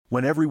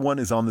When everyone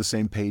is on the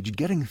same page,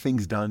 getting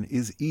things done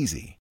is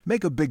easy.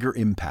 Make a bigger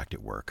impact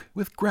at work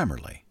with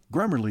Grammarly.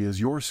 Grammarly is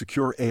your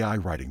secure AI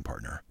writing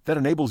partner that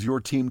enables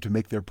your team to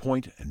make their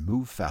point and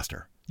move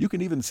faster. You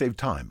can even save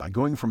time by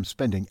going from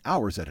spending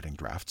hours editing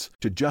drafts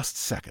to just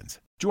seconds.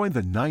 Join the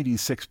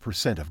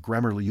 96% of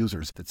Grammarly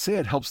users that say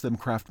it helps them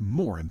craft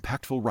more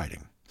impactful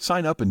writing.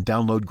 Sign up and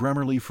download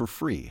Grammarly for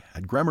free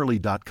at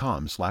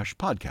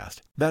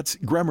grammarly.com/podcast. That's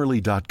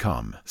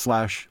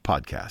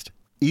grammarly.com/podcast.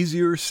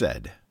 Easier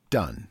said,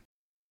 done.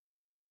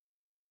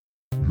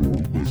 You're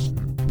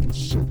listening to the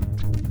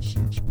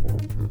 726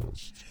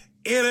 podcast.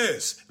 It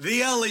is the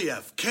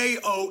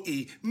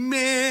LEFKOE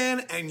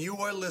man, and you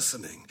are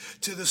listening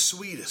to the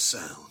sweetest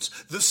sounds,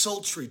 the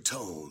sultry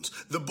tones,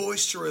 the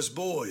boisterous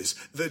boys,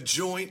 the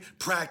Joint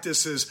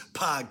Practices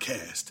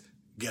podcast.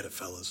 Get it,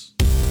 fellas?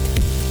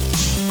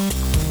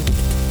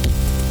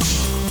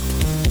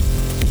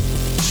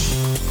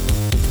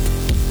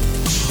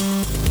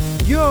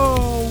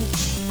 Yo!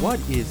 What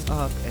is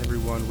up,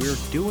 everyone? We're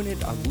doing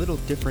it a little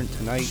different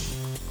tonight.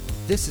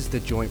 This is the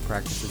Joint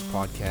Practices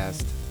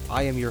podcast.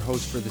 I am your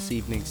host for this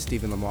evening,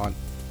 Stephen Lamont,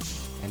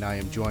 and I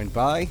am joined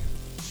by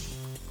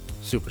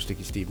Super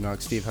Sticky Steve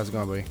Nugg. Steve, how's it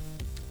going, buddy?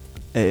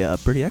 Hey,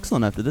 pretty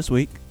excellent after this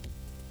week.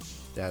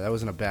 Yeah, that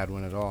wasn't a bad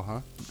one at all,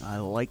 huh? I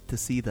like to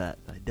see that.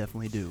 I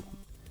definitely do.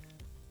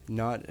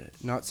 Not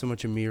so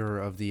much a mirror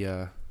of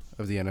the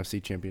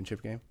NFC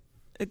Championship game.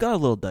 It got a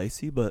little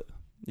dicey, but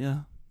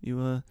yeah,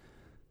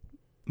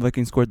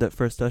 Vikings scored that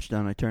first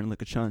touchdown. I turned to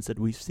look at Shawn and said,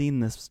 "We've seen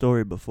this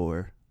story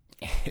before."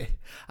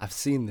 I've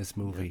seen this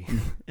movie.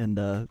 And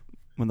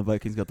when the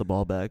Vikings got the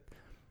ball back,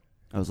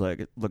 I was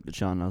like, looked at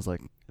Shawn and I was like,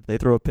 if they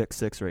throw a pick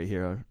six right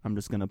here, I'm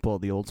just gonna pull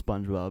the old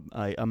SpongeBob.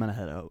 I'm gonna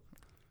head out.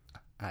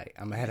 I'm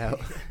gonna head out.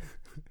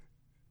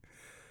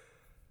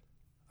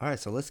 All right,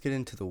 so let's get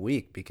into the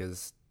week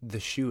because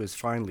the shoe is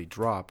finally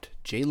dropped.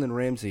 Jalen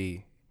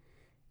Ramsey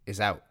is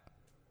out.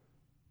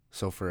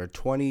 So for a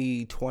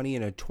 2020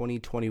 and a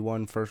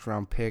 2021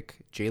 first-round pick,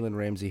 Jalen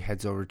Ramsey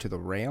heads over to the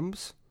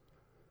Rams.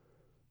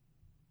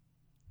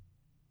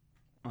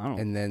 I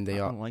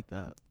don't like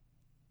that.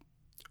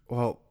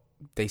 Well,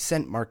 they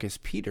sent Marcus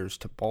Peters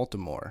to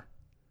Baltimore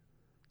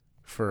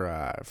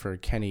for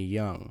Kenny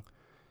Young.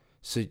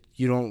 So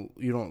you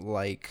don't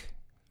like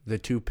the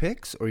two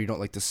picks, or you don't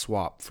like the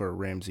swap for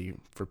Ramsey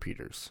for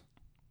Peters?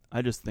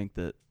 I just think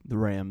that the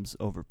Rams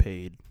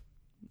overpaid.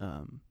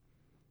 You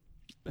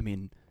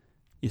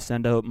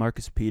send out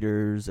Marcus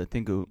Peters. I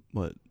think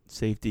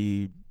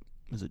safety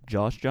was it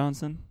Josh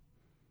Johnson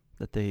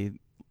that they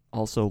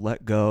also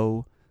let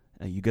go.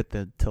 You get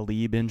the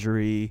Talib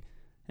injury,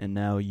 and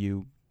now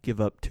you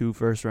give up 2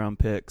 first-round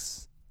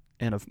picks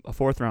and a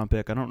fourth-round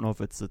pick. I don't know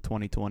if it's the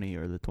 2020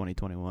 or the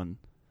 2021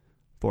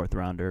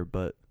 fourth-rounder,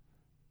 but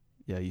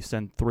yeah, you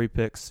send 3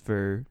 picks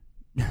for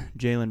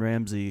Jalen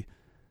Ramsey,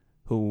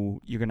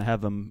 who you're going to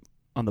have him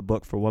on the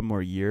book for one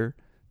more year.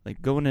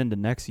 Like, going into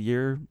next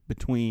year,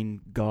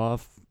 between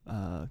Goff,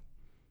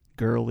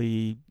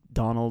 Gurley,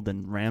 Donald,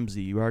 and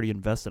Ramsey, you already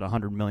invested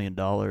 $100 million,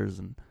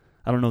 and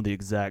I don't know the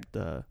exact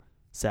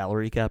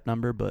salary cap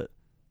number, but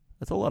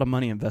that's a lot of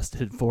money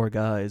invested in 4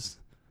 guys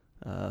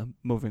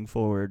moving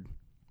forward.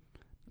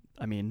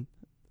 I mean,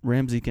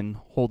 Ramsey can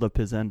hold up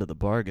his end of the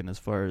bargain as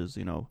far as,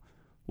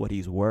 what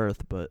he's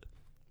worth, but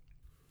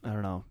I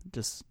don't know. It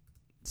just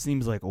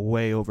seems like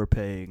way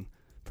overpaying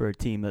for a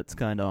team that's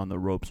kind of on the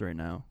ropes right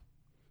now.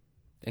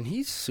 And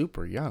he's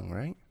super young,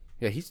 right?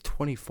 Yeah, he's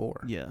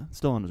 24. Yeah,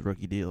 still on his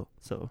rookie deal.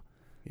 So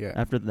yeah,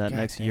 after that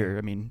next year,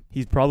 I mean,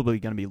 he's probably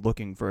going to be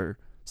looking for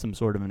some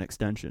sort of an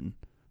extension.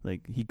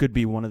 Like, he could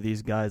be one of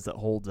these guys that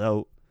holds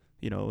out,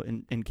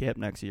 in camp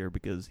next year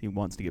because he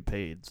wants to get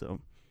paid. So,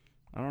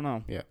 I don't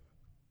know. Yeah.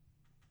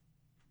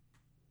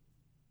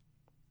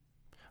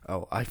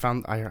 Oh,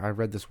 I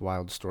read this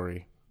wild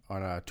story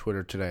on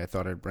Twitter today. I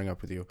thought I'd bring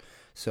up with you.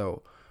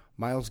 So,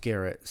 Myles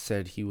Garrett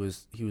said he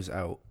was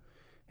out,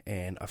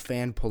 and a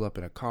fan pulled up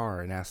in a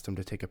car and asked him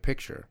to take a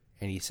picture,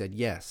 and he said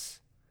yes.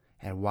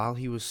 And while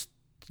he was,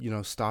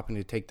 stopping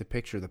to take the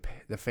picture,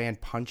 the fan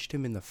punched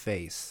him in the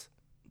face.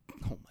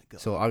 Oh my God.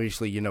 So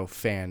obviously,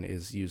 fan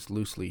is used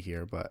loosely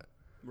here, but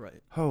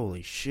right.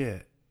 Holy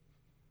shit.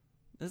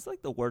 It's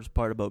like the worst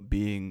part about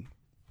being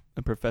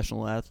a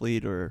professional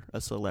athlete or a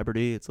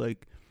celebrity. It's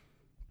like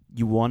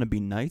you want to be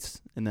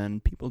nice, and then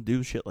people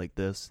do shit like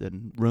this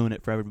and ruin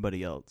it for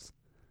everybody else.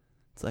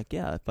 It's like,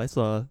 yeah, if I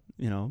saw,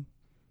 one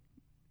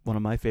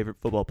of my favorite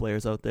football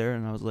players out there,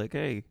 and I was like,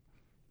 hey,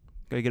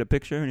 can I get a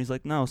picture? And he's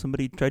like, no,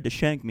 somebody tried to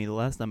shank me the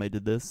last time I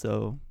did this,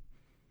 so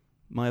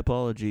my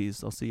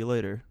apologies. I'll see you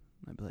later.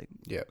 I'd be like,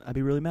 yeah, I'd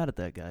be really mad at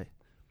that guy.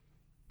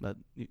 But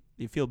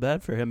you feel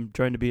bad for him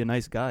trying to be a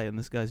nice guy, and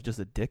this guy's just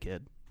a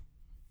dickhead.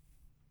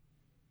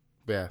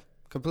 Yeah,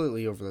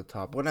 completely over the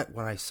top. When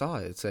I saw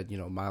it, it said,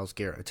 Myles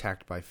Garrett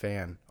attacked by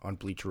fan on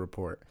Bleacher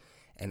Report,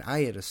 and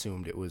I had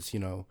assumed it was,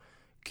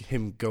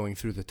 him going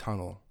through the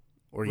tunnel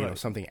or right.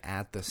 Something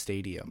at the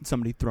stadium.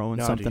 Somebody throwing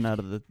something out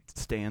of the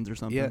stands or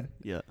something.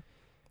 Yeah.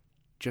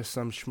 Just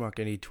some schmuck,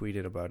 and he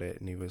tweeted about it,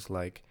 and he was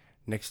like,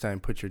 next time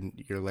put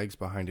your legs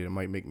behind it. It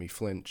might make me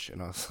flinch.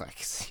 And I was like,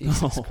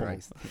 Jesus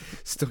Christ.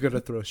 Still going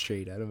to throw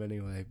shade at him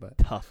anyway. But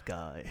Tough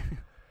guy.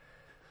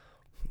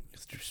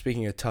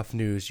 Speaking of tough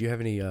news, do you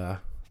have any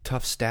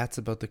tough stats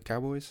about the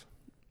Cowboys?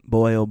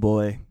 Boy, oh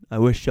boy. I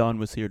wish Shawn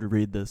was here to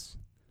read this.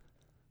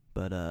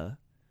 But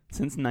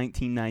since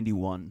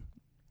 1991,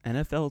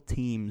 NFL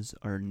teams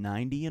are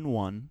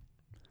 90-1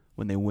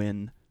 when they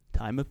win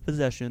time of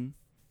possession,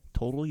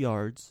 total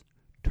yards,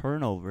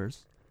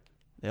 turnovers.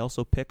 They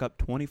also pick up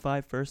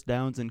 25 first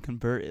downs and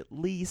convert at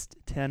least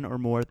 10 or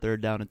more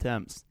third down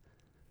attempts.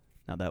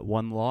 Now, that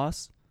one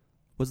loss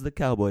was the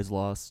Cowboys'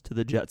 loss to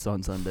the Jets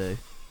on Sunday.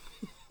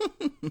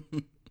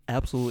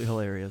 Absolutely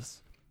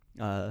hilarious.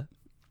 Shawn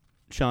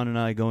and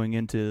I going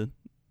into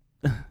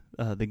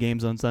the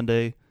games on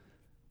Sunday,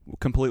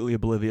 completely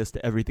oblivious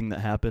to everything that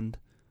happened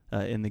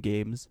in the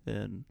games.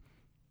 And,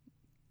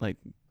 like,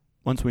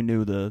 once we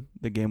knew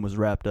the game was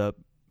wrapped up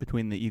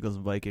between the Eagles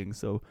and Vikings,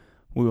 so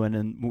we went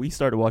in. We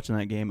started watching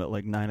that game at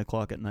like 9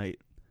 o'clock at night,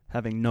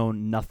 having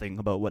known nothing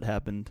about what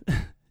happened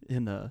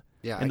in the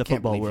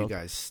football world. You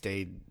guys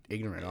stayed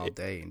ignorant all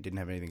day and didn't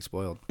have anything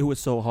spoiled. It was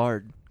so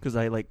hard because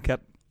I like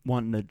kept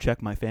wanting to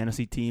check my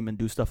fantasy team and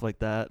do stuff like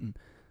that, and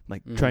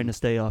like trying to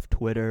stay off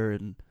Twitter.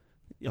 And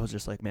I was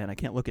just like, man, I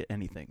can't look at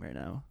anything right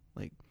now.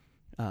 Like,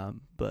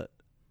 but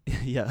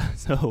yeah.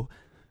 So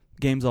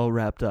game's all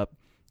wrapped up,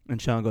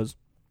 and Shawn goes,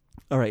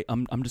 "All right,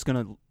 I'm just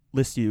gonna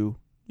list you."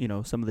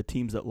 Some of the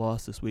teams that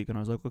lost this week. And I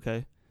was like,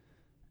 okay.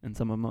 And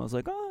some of them I was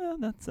like, oh,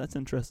 yeah, that's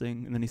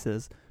interesting. And then he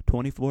says,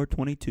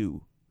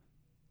 24-22.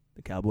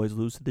 The Cowboys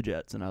lose to the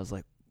Jets. And I was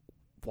like,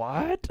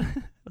 what?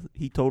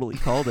 He totally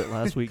called it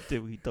last week,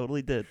 too. He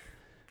totally did.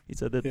 He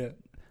said that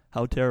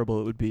how terrible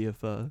it would be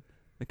if the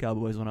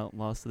Cowboys went out and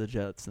lost to the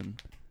Jets.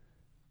 And,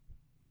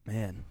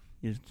 man,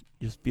 you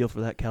just feel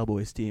for that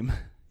Cowboys team.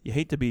 You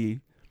hate to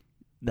be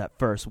that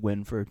first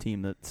win for a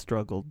team that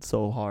struggled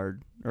so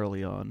hard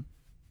early on.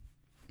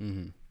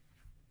 Mm-hmm.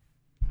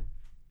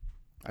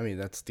 I mean,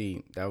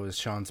 that was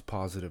Shawn's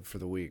positive for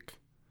the week.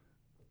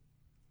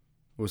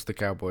 Was the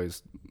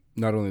Cowboys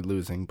not only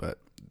losing, but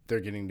they're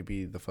getting to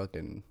be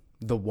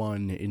the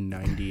one in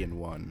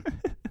 90-1.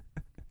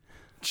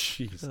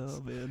 Jesus.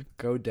 Oh man.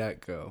 Go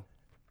Dak, go.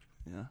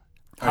 Yeah.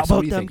 How How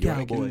about them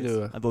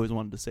Cowboys? I've always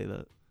wanted to say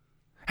that.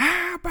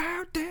 How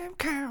about them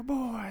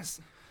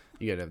Cowboys?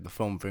 You gotta have the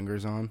foam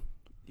fingers on.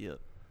 Yep.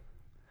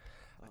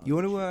 You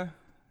want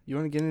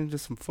to get into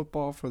some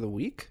football for the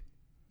week?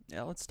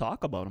 Yeah, let's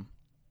talk about them.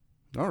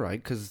 All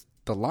right, because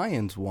the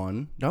Lions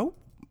won. Nope,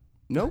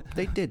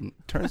 they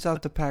didn't. Turns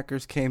out the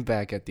Packers came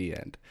back at the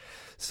end.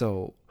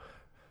 So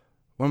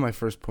one of my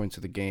first points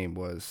of the game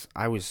was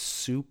I was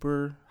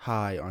super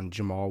high on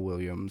Jamal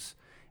Williams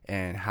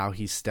and how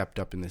he stepped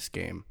up in this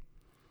game.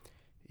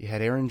 You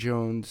had Aaron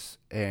Jones,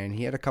 and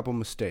he had a couple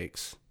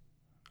mistakes,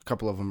 a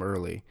couple of them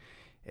early,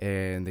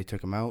 and they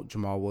took him out.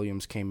 Jamal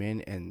Williams came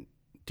in, and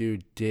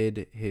dude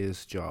did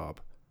his job.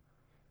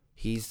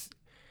 He's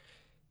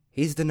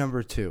the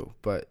number 2,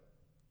 but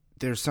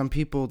there's some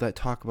people that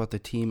talk about the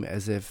team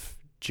as if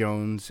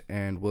Jones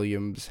and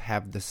Williams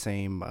have the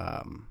same,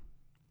 I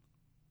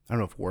don't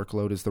know if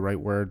workload is the right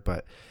word,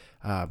 but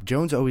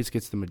Jones always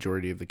gets the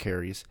majority of the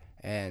carries,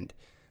 and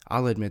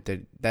I'll admit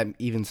that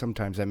even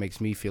sometimes that makes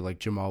me feel like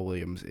Jamal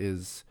Williams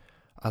is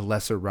a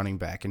lesser running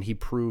back, and he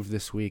proved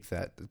this week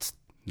that it's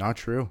not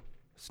true.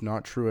 It's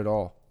not true at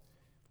all.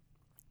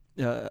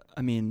 Yeah,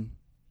 I mean,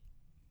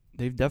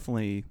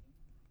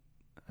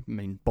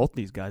 both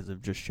these guys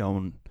have just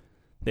shown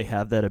they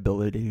have that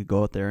ability to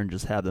go out there and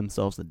just have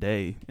themselves a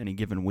day any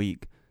given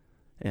week.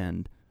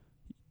 And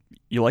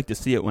you like to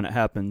see it when it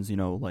happens,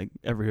 like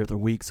every other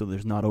week, so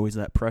there's not always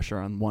that pressure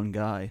on one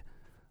guy.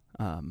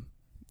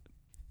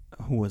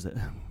 Who was it?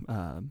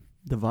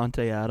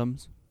 Devontae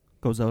Adams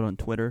goes out on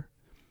Twitter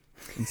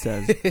and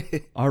says,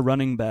 our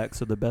running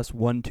backs are the best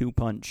 1-2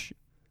 punch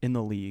in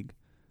the league.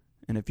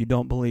 And if you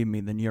don't believe me,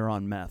 then you're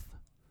on meth.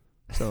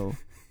 So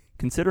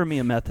consider me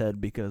a meth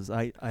head because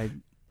I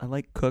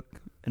like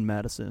Cook and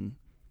Madison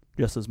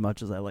just as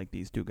much as I like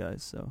these two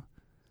guys. So,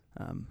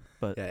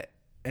 but yeah,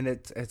 and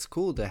it's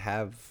cool to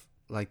have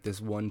like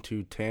this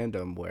 1-2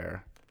 tandem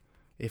where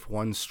if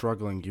one's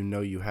struggling,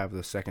 you have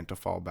the second to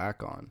fall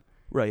back on.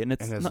 Right, and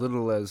as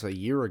little as a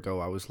year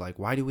ago, I was like,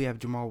 why do we have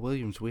Jamal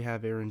Williams? We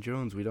have Aaron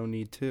Jones. We don't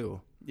need 2.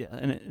 Yeah,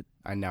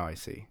 and now I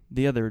see.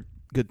 The other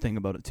good thing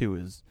about it too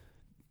is,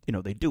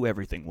 they do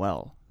everything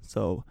well.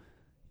 So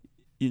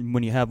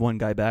when you have one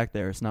guy back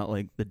there, it's not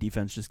like the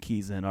defense just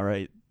keys in, all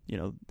right,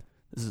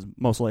 this is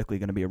most likely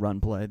going to be a run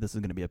play. This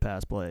is going to be a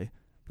pass play,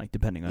 like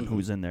depending on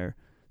who's in there.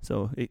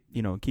 So it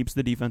keeps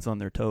the defense on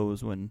their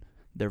toes when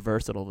they're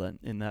versatile then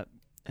in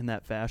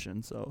that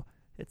fashion. So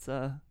it's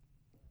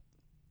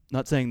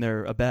not saying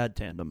they're a bad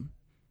tandem.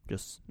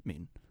 Just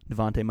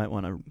Devontae might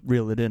want to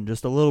reel it in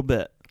just a little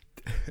bit.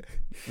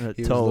 That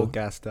he was a little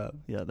gassed up.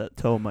 Yeah, that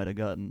toe might have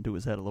gotten to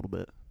his head a little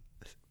bit.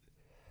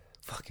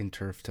 Fucking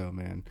turf toe,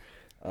 man.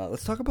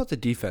 Let's talk about the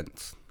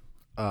defense.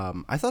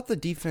 I thought the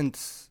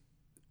defense,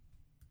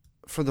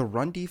 for the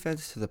run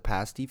defense to the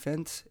pass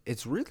defense,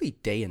 it's really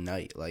day and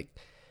night. Like,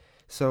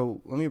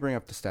 So let me bring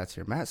up the stats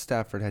here. Matt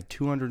Stafford had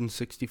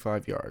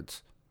 265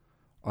 yards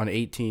on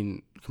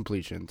 18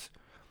 completions,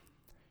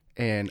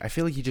 and I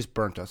feel like he just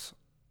burnt us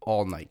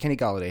all night. Kenny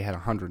Golladay had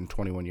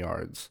 121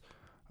 yards.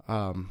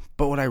 But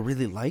what I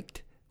really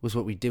liked was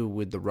what we did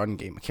with the run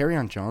game.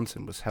 Kerryon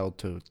Johnson was held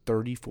to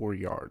 34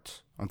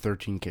 yards on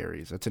 13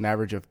 carries. That's an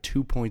average of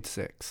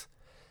 2.6.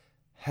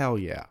 Hell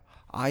yeah.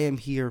 I am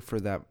here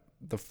for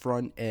the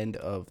front end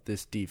of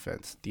this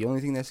defense. The only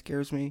thing that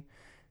scares me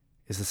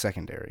is the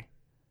secondary.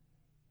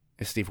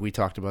 And Steve, we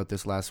talked about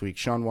this last week.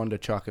 Shawn wanted to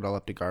chalk it all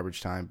up to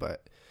garbage time,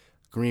 but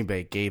Green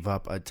Bay gave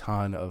up a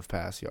ton of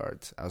pass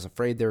yards. I was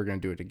afraid they were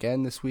going to do it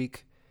again this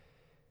week.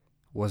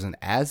 Wasn't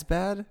as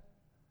bad,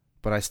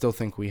 but I still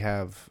think we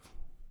have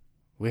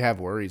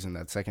worries in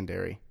that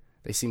secondary.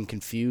 They seem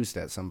confused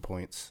at some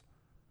points.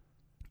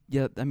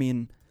 Yeah, I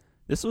mean,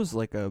 this was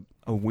like a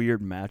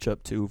weird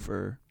matchup too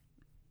for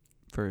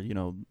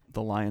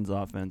the Lions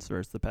offense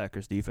versus the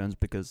Packers defense,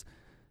 because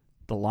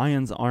the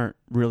Lions aren't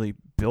really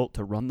built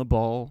to run the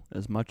ball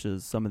as much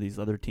as some of these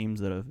other teams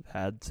that have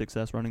had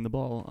success running the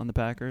ball on the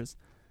Packers.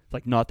 It's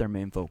like not their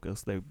main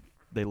focus.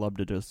 They love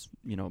to just,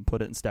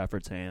 put it in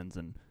Stafford's hands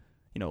and,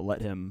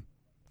 let him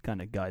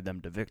kind of guide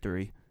them to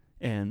victory.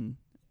 And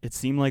it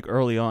seemed like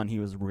early on he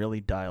was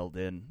really dialed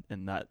in,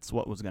 and that's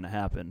what was going to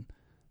happen.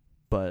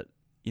 But,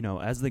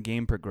 as the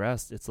game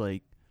progressed, it's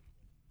like,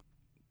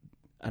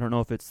 I don't know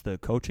if it's the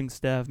coaching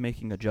staff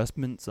making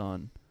adjustments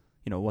on,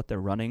 what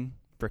they're running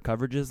for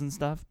coverages and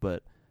stuff,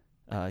 but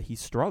he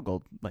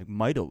struggled like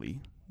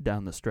mightily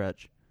down the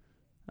stretch.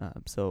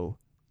 So,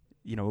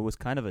 it was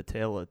kind of a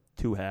tale of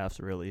two halves,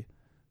 really.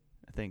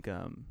 I think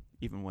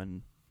even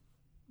when,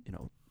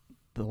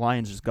 the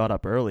Lions just got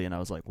up early, and I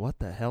was like, what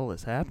the hell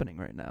is happening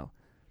right now?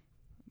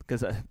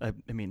 Because, I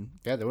mean...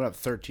 Yeah, they went up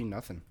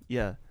 13-0.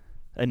 Yeah.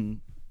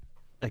 And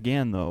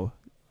again, though,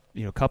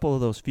 a couple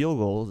of those field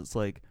goals, it's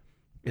like,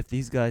 if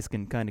these guys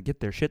can kind of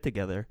get their shit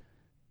together,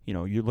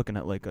 you're looking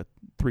at like a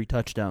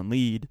 3-touchdown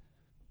lead.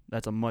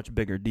 That's a much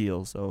bigger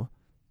deal. So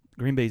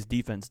Green Bay's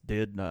defense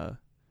did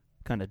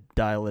kind of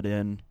dial it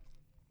in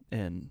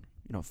and,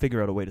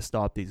 figure out a way to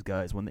stop these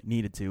guys when they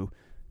needed to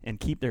and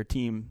keep their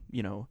team,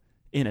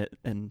 in it.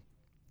 And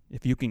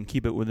if you can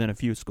keep it within a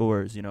few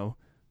scores, you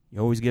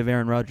always give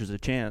Aaron Rodgers a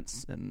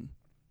chance, and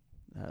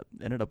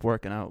ended up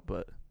working out.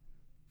 But,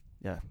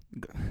 yeah,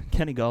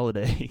 Kenny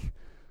Golladay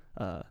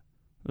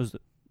was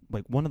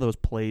like one of those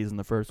plays in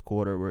the first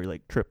quarter where he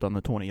like tripped on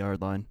the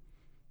 20-yard line.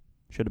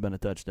 Should have been a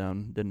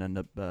touchdown. Didn't end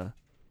up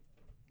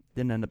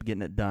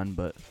getting it done.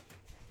 But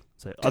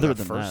other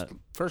than that,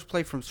 first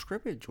play from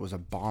scrimmage was a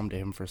bomb to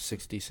him for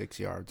 66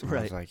 yards. And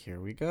I was like, here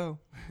we go.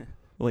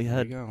 Well,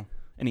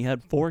 he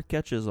had 4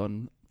 catches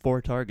on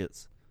 4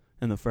 targets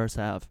in the first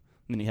half,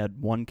 and then he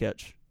had 1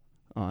 catch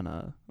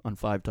on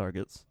 5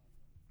 targets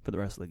for the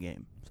rest of the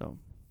game. So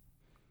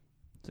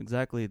it's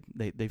exactly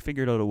they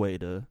figured out a way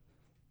to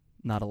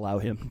not allow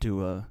him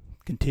to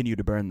continue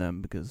to burn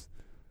them, because,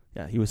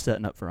 yeah, he was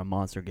setting up for a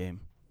monster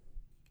game.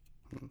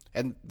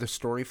 And the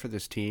story for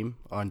this team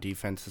on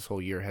defense this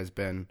whole year has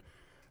been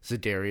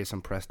Za'Darius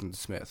and Preston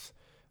Smith.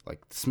 Like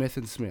Smith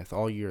and Smith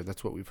all year,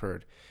 that's what we've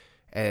heard.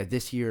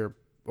 This year,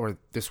 or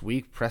this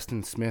week,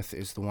 Preston Smith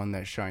is the one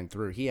that shined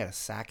through. He had a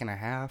sack and a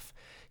half.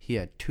 He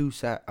had 2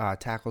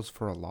 tackles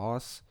for a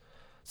loss.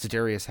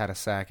 Za'Darius had a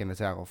sack and a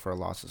tackle for a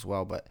loss as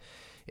well, but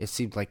it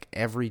seemed like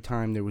every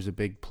time there was a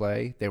big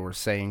play, they were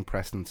saying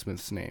Preston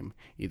Smith's name.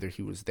 Either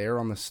he was there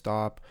on the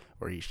stop,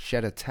 or he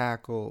shed a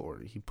tackle, or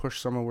he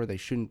pushed someone where they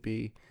shouldn't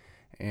be.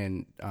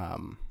 And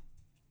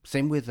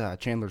same with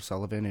Chandler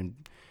Sullivan and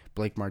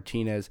Blake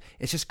Martinez.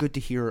 It's just good to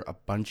hear a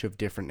bunch of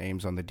different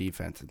names on the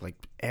defense.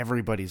 Like,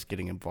 everybody's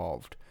getting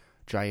involved.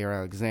 Jair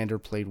Alexander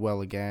played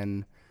well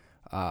again.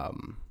 I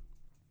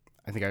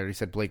think I already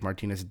said Blake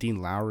Martinez.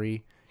 Dean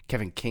Lowry.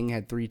 Kevin King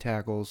had 3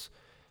 tackles.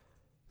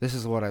 This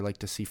is what I like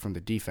to see from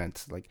the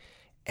defense. Like,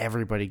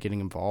 everybody getting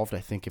involved. I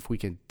think if we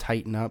can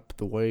tighten up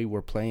the way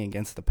we're playing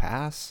against the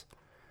pass,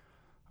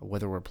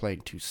 whether we're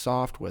playing too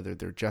soft, whether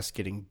they're just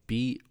getting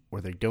beat,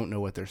 or they don't know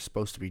what they're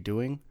supposed to be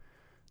doing,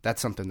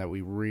 that's something that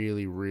we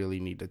really, really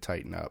need to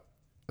tighten up,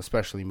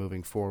 especially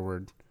moving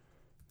forward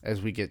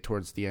as we get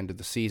towards the end of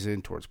the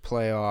season, towards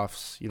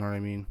playoffs. You know what I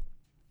mean?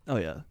 Oh,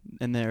 yeah.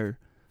 And they're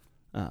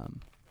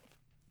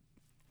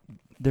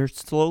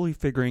slowly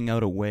figuring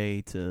out a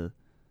way to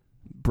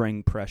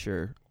bring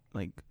pressure,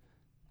 like,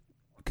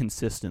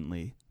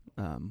 consistently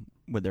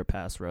with their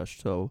pass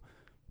rush. So,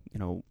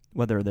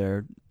 whether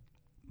they're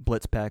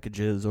blitz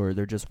packages or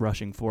they're just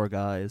rushing 4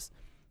 guys,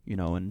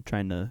 and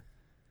trying to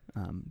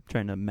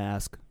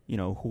mask,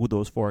 who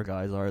those 4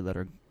 guys are that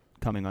are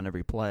coming on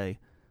every play.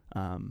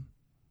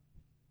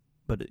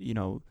 But,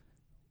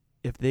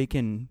 if they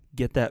can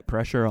get that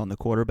pressure on the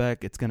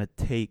quarterback, it's going to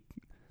take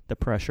the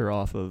pressure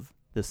off of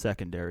the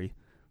secondary,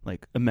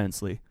 like,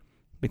 immensely.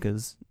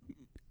 Because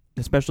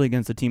especially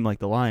against a team like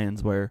the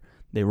Lions, where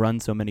they run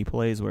so many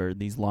plays where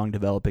these long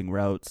developing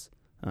routes,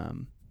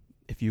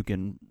 if you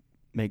can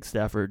make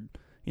Stafford,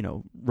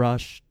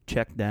 rush,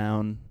 check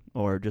down,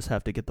 or just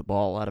have to get the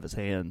ball out of his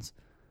hands,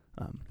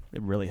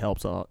 it really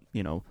helps out,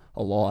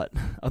 a lot.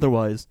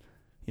 Otherwise,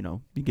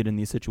 you get in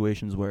these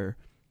situations where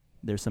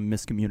there's some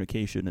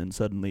miscommunication and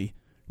suddenly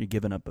you're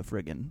giving up a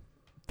friggin'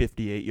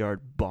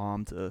 58-yard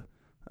bomb to,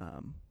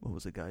 what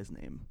was the guy's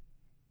name?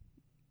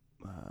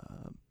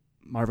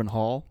 Marvin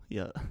Hall?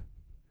 Yeah.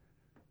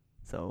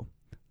 So,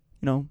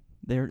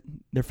 they're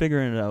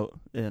figuring it out,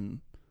 and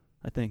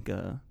I think,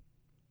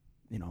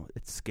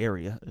 it's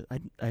scary.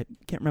 I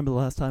can't remember the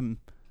last time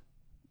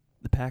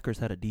the Packers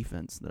had a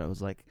defense that I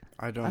was like,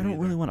 I don't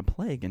really want to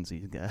play against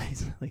these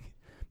guys. Like,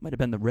 might have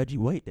been the Reggie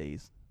White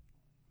days.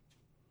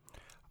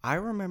 I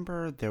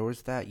remember there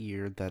was that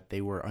year that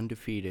they were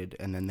undefeated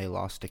and then they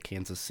lost to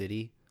Kansas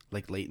City,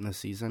 like late in the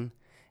season.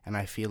 And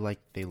I feel like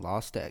they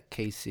lost at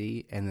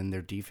KC and then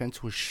their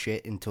defense was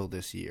shit until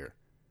this year.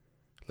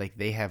 Like,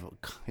 they have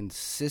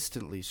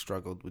consistently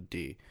struggled with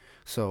D.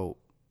 So,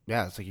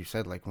 yeah, it's like you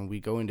said, like, when we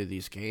go into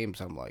these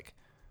games, I'm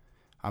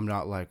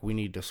not like, we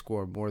need to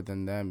score more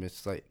than them.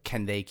 It's like,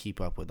 can they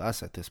keep up with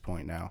us at this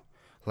point now?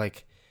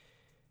 Like,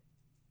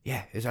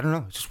 yeah, I don't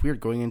know. It's just weird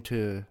going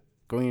into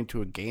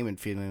a game and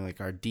feeling like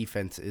our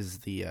defense is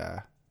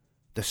the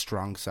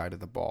strong side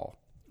of the ball.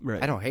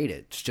 Right. I don't hate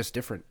it. It's just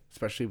different,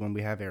 especially when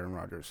we have Aaron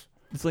Rodgers.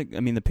 It's like,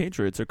 the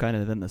Patriots are kind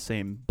of in the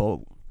same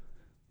boat.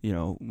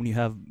 When you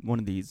have one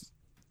of these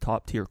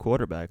top-tier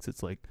quarterbacks,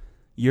 it's like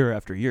year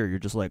after year, you're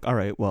just like, all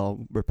right,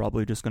 well, we're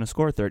probably just going to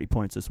score 30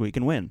 points this week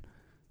and win.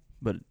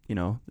 But,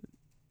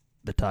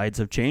 the tides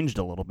have changed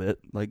a little bit.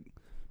 Like,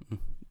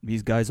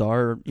 these guys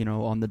are,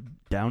 on the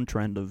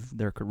downtrend of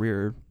their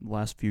career, the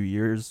last few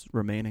years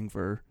remaining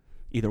for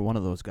either one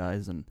of those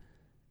guys. And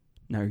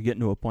now you're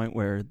getting to a point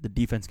where the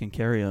defense can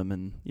carry them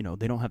and,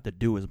 they don't have to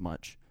do as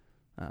much.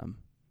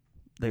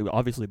 They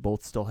obviously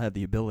both still have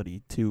the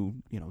ability to,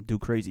 do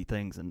crazy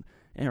things. And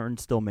Aaron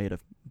still made a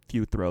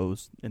few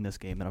throws in this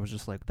game that I was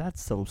just like,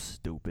 that's so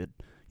stupid.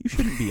 You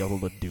shouldn't be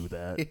able to do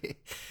that.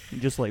 He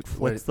just,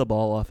 flicks the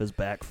ball off his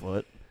back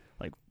foot,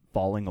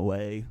 falling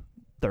away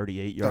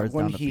 38 yards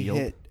down the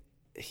field.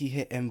 He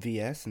hit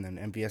MVS, and then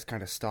MVS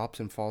kind of stops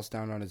and falls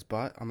down on his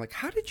butt. I'm like,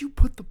 how did you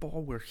put the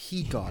ball where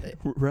he got it,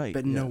 right?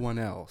 But no one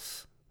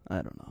else? I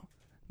don't know.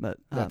 But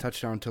that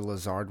touchdown to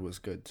Lazard was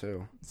good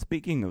too.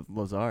 Speaking of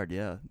Lazard,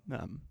 yeah,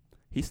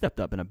 he stepped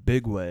up in a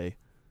big way.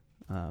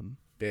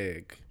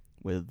 Big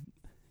with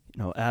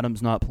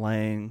Adams not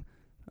playing.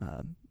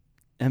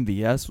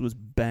 MVS was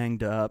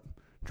banged up.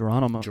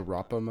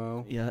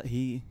 Geronimo. Yeah,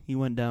 he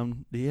went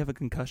down. Did he have a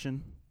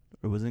concussion?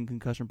 Or was in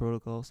concussion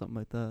protocol, something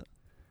like that?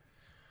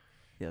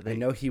 Yeah, I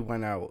know he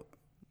went out,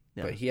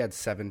 but he had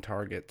 7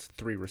 targets,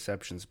 3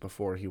 receptions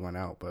before he went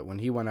out. But when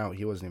he went out,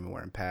 he wasn't even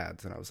wearing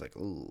pads, and I was like,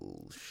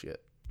 "Ooh,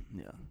 shit."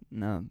 Yeah,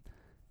 no,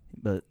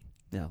 but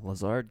yeah,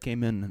 Lazard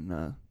came in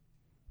and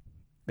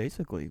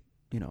basically,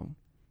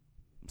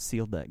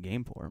 sealed that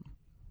game for him.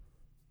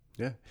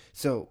 Yeah.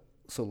 So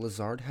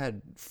Lazard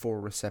had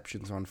 4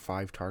 receptions on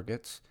 5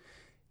 targets.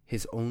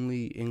 His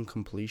only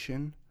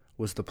incompletion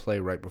was the play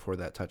right before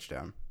that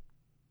touchdown.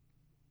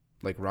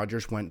 Like,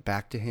 Rodgers went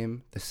back to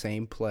him, the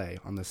same play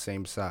on the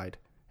same side,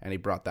 and he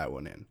brought that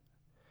one in.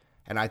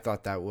 And I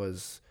thought that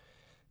was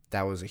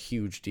a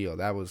huge deal.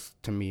 That was,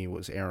 to me,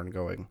 was Aaron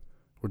going,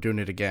 we're doing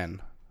it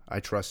again. I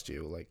trust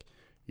you. Like,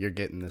 you're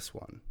getting this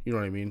one. You know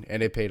what I mean?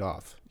 And it paid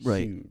off.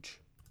 Right. Huge.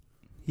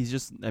 He's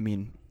just,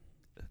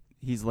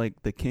 he's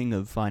like the king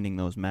of finding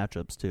those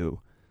matchups,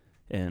 too.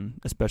 And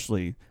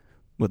especially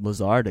with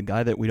Lazard, a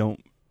guy that we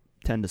don't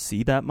tend to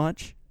see that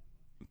much,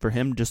 for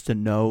him just to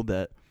know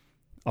that,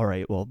 all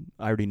right, well,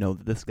 I already know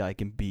that this guy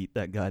can beat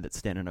that guy that's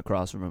standing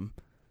across from him.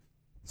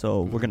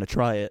 So we're going to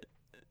try it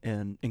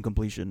and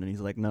incompletion. And he's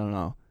like,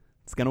 no,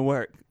 it's going to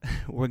work.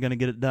 We're going to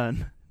get it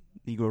done.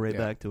 You go right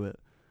back to it.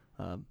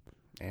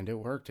 And it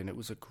worked, and it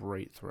was a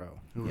great throw.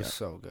 It was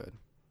so good.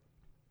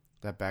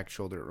 That back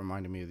shoulder, it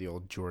reminded me of the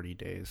old Jordy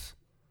days.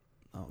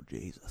 Oh,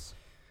 Jesus.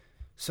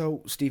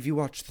 So, Steve, you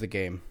watched the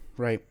game,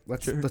 right?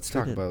 Let's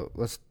talk about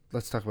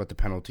the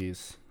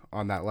penalties.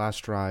 On that last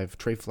drive,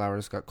 Trey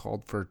Flowers got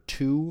called for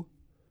 2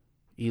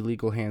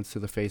 illegal hands to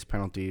the face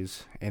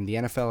penalties, and the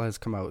NFL has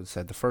come out and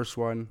said the first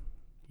one,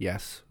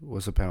 yes,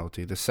 was a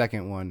penalty. The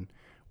second one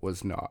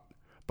was not.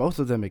 Both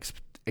of them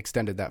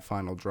extended that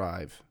final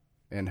drive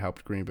and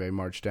helped Green Bay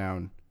march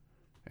down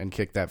and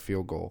kick that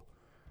field goal.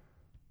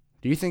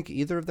 Do you think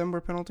either of them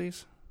were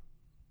penalties?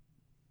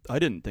 I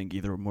didn't think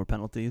either were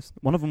penalties.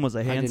 One of them was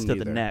a hands to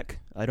the neck.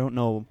 I don't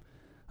know.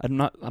 I'm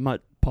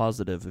not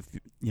positive if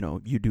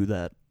you do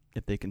that,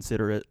 if they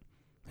consider it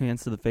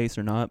hands to the face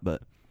or not,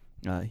 but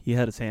he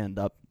had his hand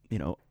up,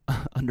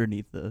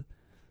 underneath the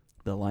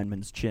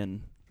lineman's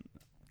chin.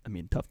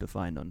 Tough to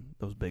find on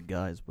those big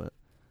guys, but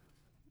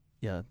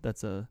yeah,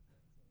 that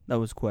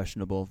was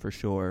questionable for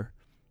sure.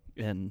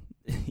 And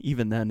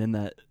even then, in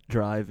that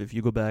drive, if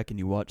you go back and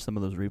you watch some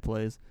of those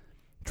replays,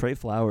 Trey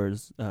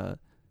Flowers,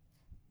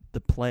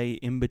 the play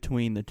in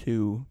between the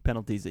 2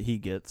 penalties that he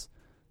gets,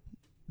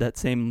 that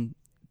same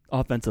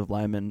offensive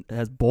lineman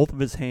has both of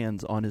his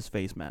hands on his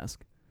face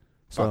mask.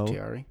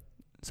 Bakhtiari.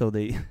 So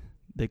they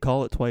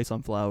call it twice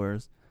on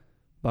Flowers.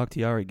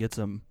 Bakhtiari gets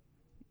him,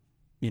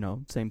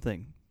 same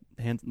thing.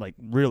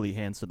 really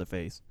hands to the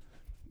face,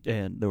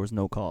 and there was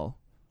no call.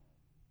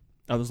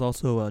 I was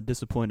also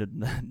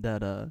disappointed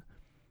that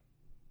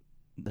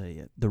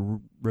the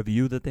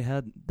review that they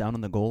had down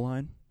on the goal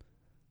line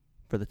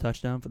for the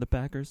touchdown for the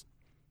Packers,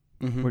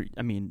 where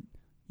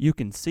you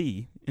can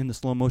see in the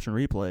slow motion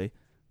replay,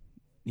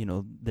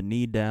 the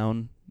knee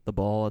down, the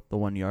ball at the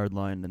 1 yard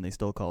line, and they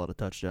still call it a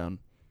touchdown,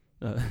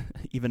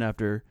 even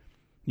after,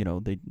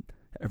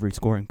 every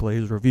scoring play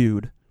is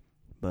reviewed.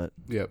 But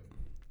yep,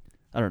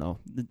 I don't know.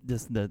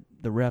 The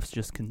refs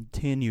just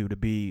continue to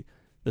be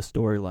the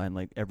storyline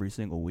like every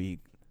single week.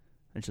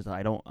 It's just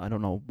I don't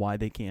know why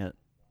they can't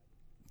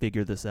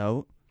figure this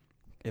out.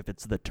 If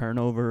it's the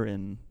turnover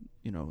and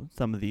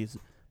some of these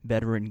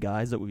veteran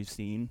guys that we've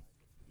seen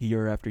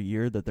year after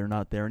year that they're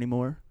not there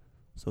anymore,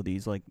 so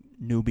these like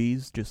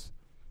newbies just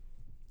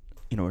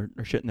are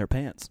shitting their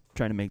pants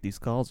trying to make these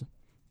calls,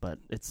 but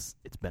it's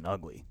been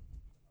ugly.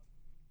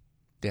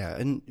 Yeah,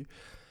 and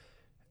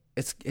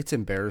it's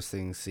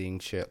embarrassing seeing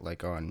shit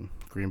like on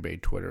Green Bay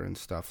Twitter and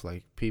stuff.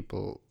 Like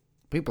people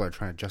are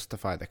trying to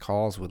justify the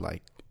calls with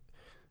like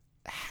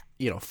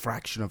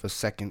fraction of a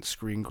second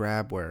screen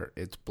grab where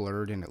it's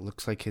blurred and it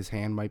looks like his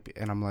hand might be,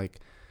 and I'm like,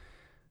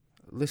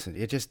 listen,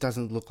 it just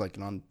doesn't look like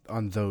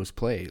on those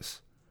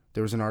plays.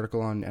 There was an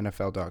article on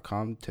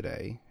NFL.com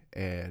today,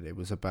 and it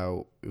was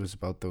about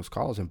those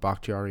calls, and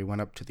Bakhtiari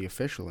went up to the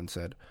official and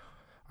said,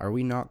 "Are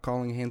we not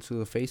calling hands to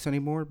the face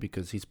anymore?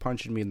 Because he's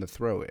punching me in the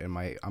throat, and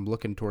I'm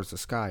looking towards the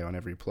sky on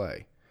every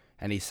play."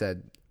 And he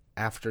said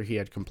after he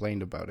had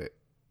complained about it,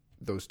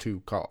 those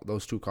two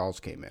calls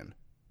came in.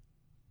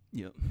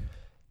 Yep.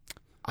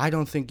 I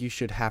don't think you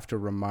should have to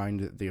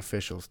remind the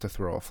officials to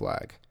throw a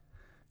flag.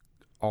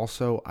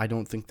 Also, I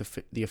don't think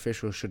the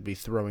officials should be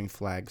throwing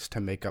flags to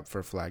make up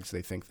for flags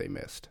they think they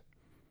missed.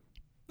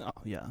 Oh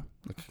yeah,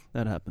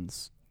 that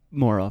happens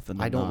more often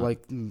than I don't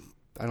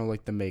not.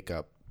 like the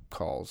makeup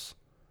calls.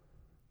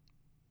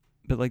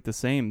 But like the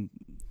same,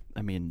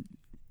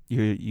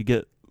 you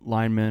get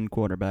linemen,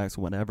 quarterbacks,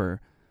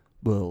 whatever,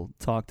 will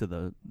talk to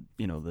the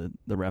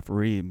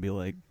referee and be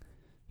like,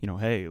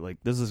 hey, like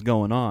this is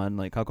going on,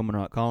 like how come we're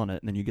not calling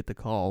it? And then you get the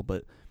call,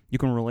 but you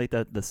can relate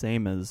that the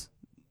same as,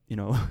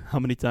 how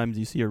many times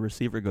you see a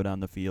receiver go down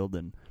the field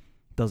and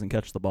doesn't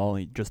catch the ball and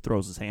he just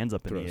throws his hands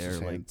up in the air,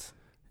 like,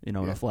 and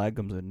a flag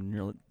comes in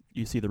and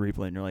you see the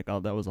replay and you're like,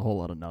 oh, that was a whole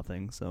lot of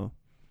nothing. So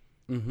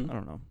I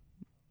don't know.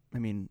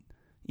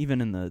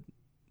 Even in the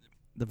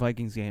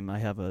Vikings game, I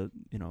have a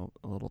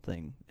little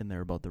thing in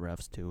there about the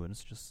refs too, and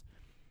it's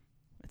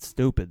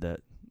stupid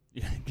that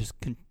you just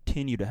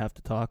continue to have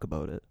to talk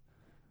about it.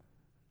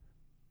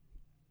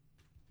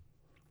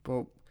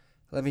 Well,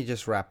 let me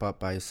just wrap up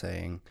by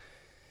saying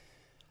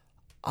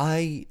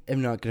I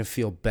am not going to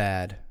feel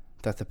bad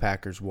that the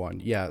Packers won.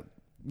 Yeah,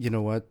 you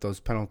know what?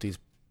 Those penalties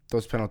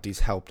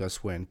helped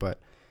us win, but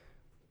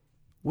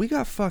we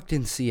got fucked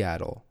in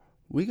Seattle.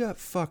 We got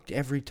fucked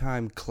every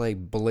time Clay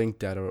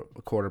blinked at a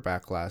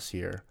quarterback last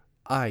year.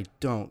 I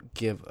don't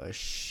give a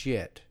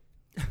shit.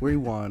 We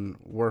won.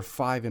 We're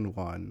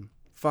 5-1.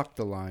 Fuck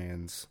the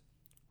Lions.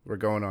 We're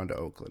going on to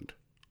Oakland.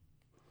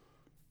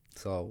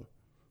 So,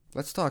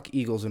 let's talk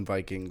Eagles and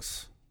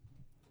Vikings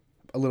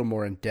a little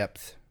more in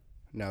depth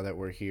now that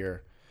we're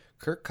here.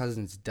 Kirk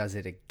Cousins does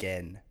it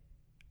again.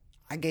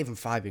 I gave him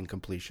 5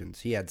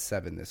 incompletions. He had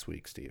 7 this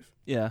week, Steve.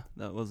 Yeah,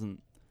 that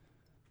wasn't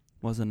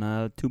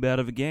too bad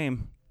of a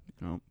game.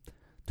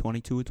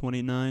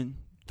 22-29,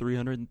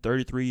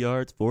 333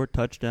 yards, 4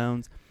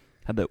 touchdowns.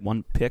 Had that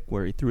one pick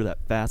where he threw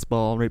that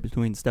fastball right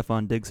between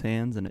Stephon Diggs'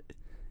 hands and it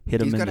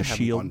hit him in the shield. He's got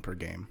to have 1 per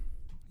game.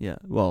 Yeah,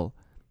 well,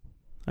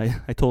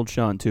 I told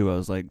Shawn too. I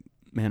was like,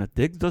 man, if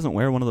Diggs doesn't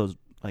wear one of those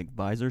like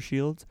visor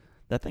shields,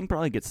 that thing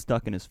probably gets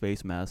stuck in his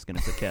face mask and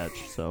it's a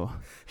catch. So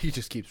he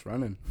just keeps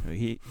running.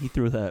 He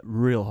threw that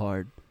real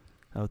hard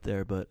out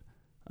there, but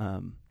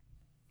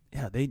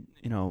yeah,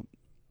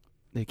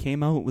 they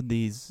came out with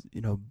these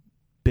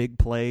big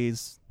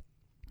plays,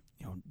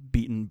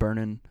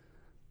 burning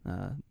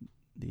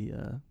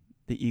the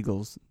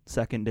Eagles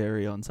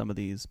secondary on some of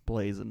these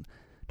plays, and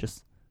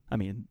just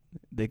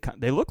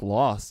they look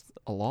lost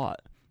a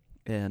lot,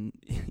 and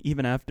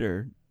even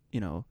after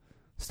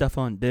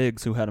Stephon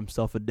Diggs, who had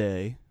himself a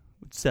day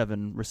with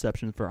 7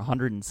 receptions for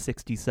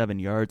 167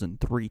 yards and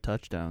 3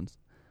 touchdowns,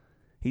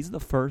 he's the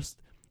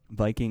first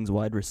Vikings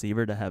wide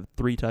receiver to have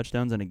 3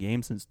 touchdowns in a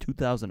game since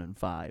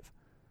 2005.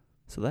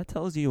 So that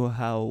tells you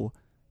how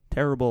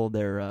terrible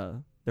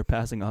their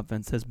passing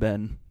offense has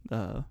been,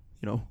 over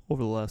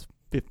the last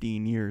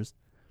 15 years.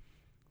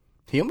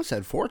 He almost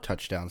had 4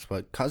 touchdowns,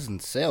 but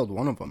Cousins sailed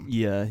one of them.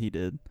 Yeah, he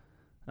did.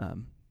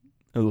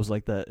 It was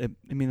like that.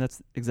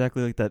 That's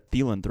exactly like that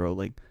Thielen throw.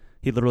 Like,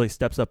 he literally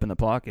steps up in the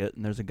pocket,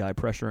 and there's a guy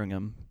pressuring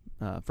him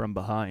from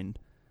behind.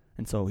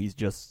 And so he's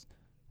just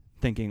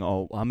thinking,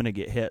 oh, I'm going to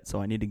get hit,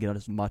 so I need to get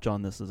as much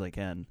on this as I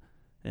can.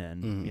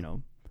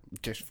 And,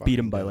 just beat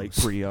him by like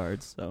 3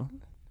 yards. So,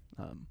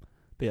 but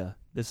yeah,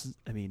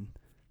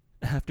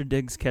 after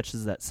Diggs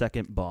catches that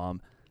second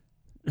bomb,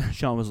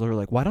 Shawn was literally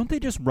like, why don't they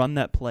just run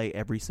that play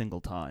every single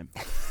time?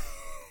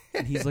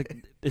 And he's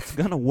like, it's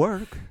going to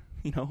work.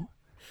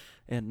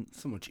 And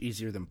so much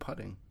easier than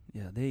putting.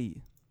 the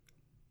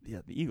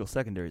Eagles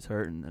secondary is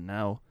hurting, and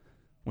now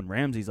when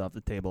Ramsey's off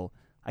the table,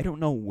 I don't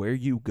know where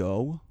you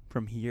go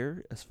from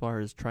here as far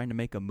as trying to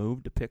make a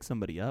move to pick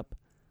somebody up.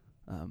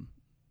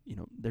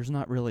 There's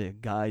not really a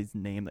guy's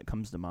name that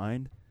comes to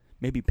mind.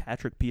 Maybe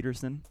Patrick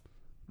Peterson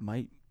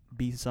might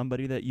be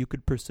somebody that you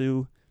could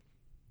pursue.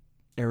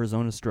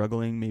 Arizona's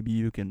struggling. Maybe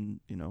you can,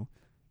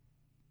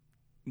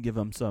 give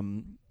him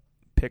some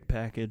pick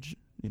package,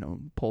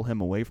 pull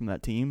him away from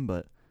that team.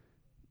 But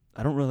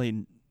I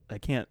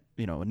can't,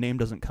 a name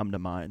doesn't come to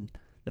mind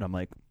that I'm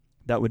like,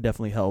 that would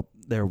definitely help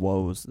their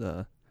woes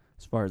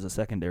as far as the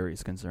secondary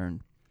is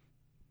concerned.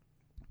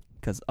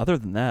 Because other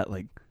than that,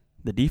 like,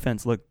 the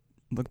defense looked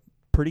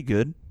pretty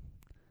good.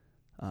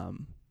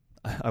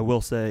 I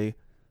will say,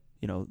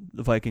 the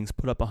Vikings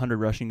put up 100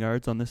 rushing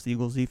yards on this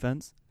Eagles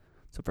defense.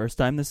 It's the first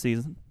time this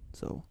season.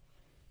 So,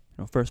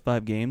 first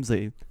 5 games,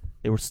 they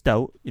were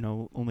stout,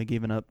 only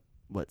giving up,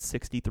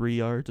 63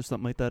 yards or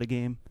something like that a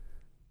game.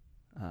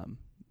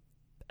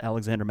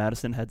 Alexander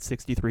Madison had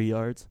 63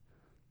 yards,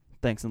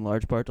 thanks in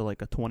large part to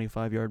like a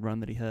 25-yard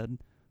run that he had,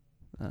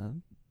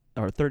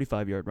 or a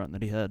 35-yard run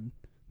that he had.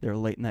 They were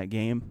late in that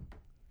game,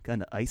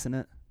 kind of icing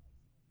it.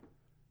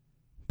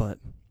 But,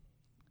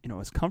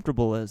 as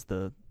comfortable as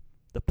the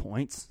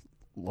points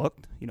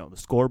looked, the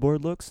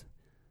scoreboard looks,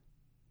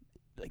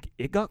 like,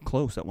 it got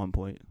close at one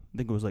point. I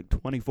think it was like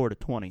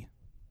 24-20,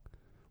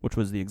 which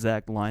was the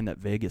exact line that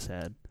Vegas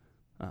had.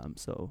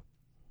 So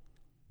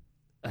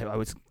I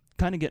was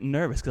kind of getting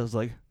nervous because I was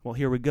like, well,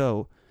 here we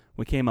go.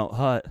 We came out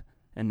hot,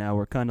 and now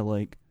we're kind of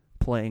like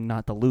playing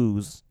not to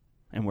lose,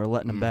 and we're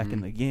letting them back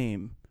in the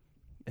game.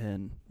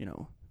 And,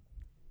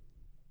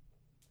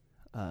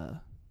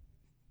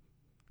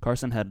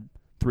 Carson had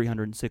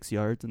 306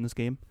 yards in this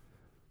game.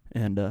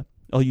 And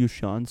I'll use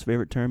Shawn's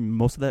favorite term.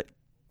 Most of that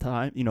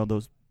time,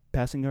 those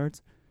passing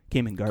yards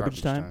came in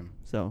garbage time.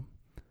 So,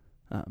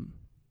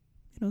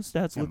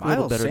 stats look a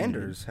little better. Miles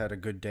Sanders had a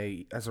good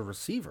day as a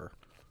receiver.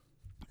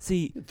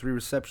 See, 3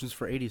 receptions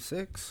for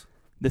 86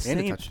 and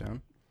a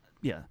touchdown.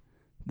 Yeah,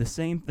 the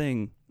same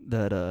thing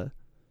that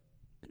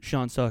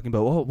Shawn's talking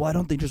about. Oh, why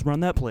don't they just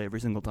run that play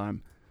every single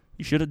time?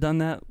 You should have done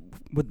that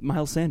with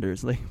Miles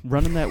Sanders, like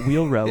running that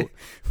wheel route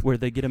where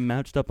they get him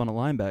matched up on a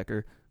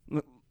linebacker.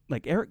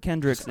 Like Eric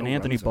Kendricks and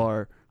Anthony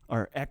Barr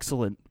are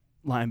excellent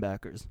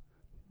linebackers.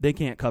 They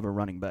can't cover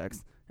running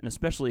backs, and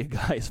especially a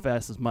guy as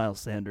fast as Miles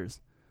Sanders.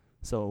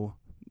 So,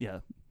 yeah,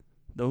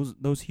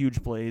 those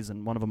huge plays,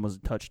 and one of them was a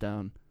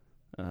touchdown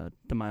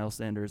to Miles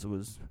Sanders. It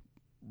was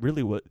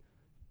really what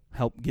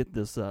helped get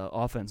this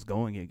offense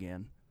going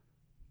again.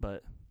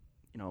 But,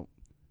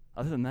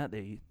 other than that,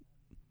 they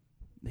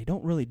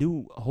don't really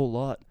do a whole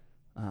lot.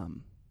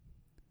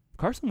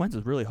 Carson Wentz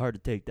is really hard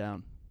to take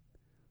down.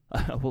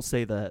 I will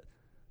say that,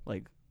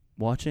 like,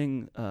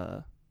 watching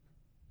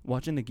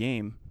the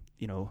game,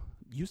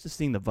 used to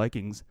seeing the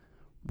Vikings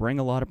bring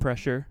a lot of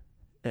pressure,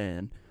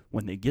 and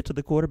when they get to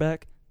the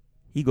quarterback,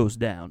 he goes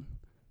down.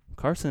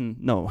 Carson,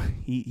 no,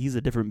 he's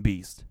a different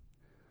beast.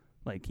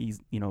 Like, he's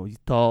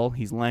tall,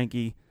 he's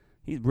lanky,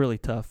 he's really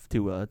tough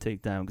to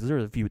take down, because there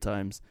were a few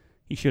times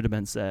he should have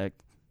been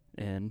sacked,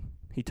 and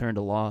he turned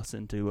a loss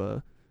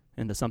into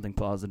something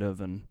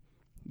positive, and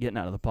getting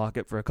out of the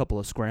pocket for a couple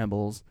of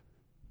scrambles.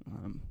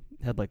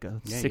 Had like a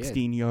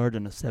 16-yard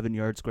and a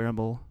 7-yard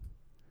scramble,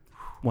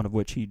 one of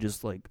which he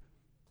just like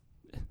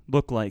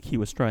looked like he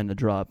was trying to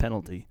draw a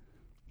penalty.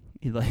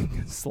 He like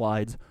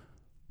slides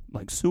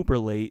like super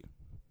late.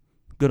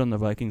 Good on the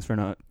Vikings for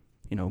not,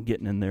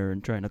 getting in there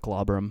and trying to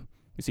clobber him.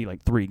 You see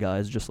like 3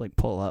 guys just like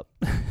pull up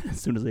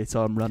as soon as they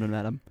saw him running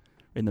at him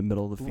in the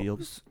middle of the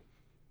field.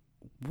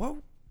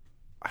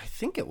 I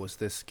think it was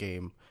this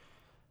game.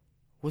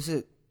 Was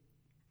it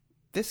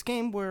this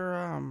game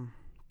where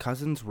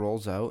Cousins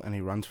rolls out and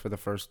he runs for the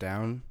first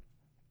down,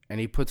 and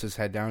he puts his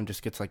head down and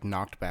just gets like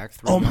knocked back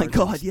 3 yards? Oh my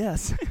God,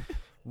 yes.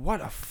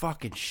 What a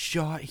fucking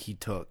shot he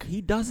took.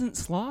 He doesn't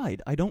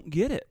slide. I don't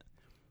get it.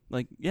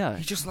 Like, yeah.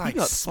 He just like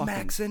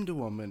smacks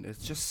into him, and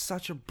it's just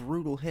such a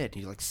brutal hit.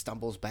 He like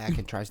stumbles back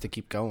and tries to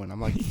keep going. I'm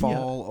like,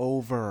 fall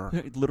over.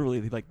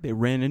 Literally, like, they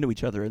ran into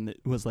each other, and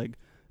it was like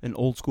an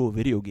old school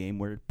video game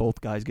where both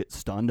guys get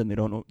stunned and they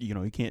don't know,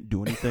 you can't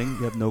do anything.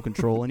 You have no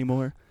control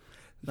anymore.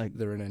 Like,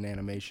 they're in an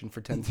animation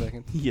for 10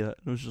 seconds. Yeah,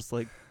 it was just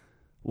like,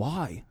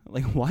 why?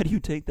 Like, why do you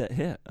take that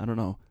hit? I don't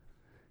know.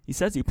 He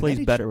says he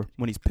plays better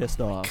when he's pissed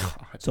off.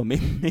 God. So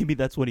maybe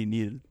that's what he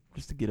needed,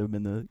 just to get him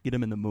in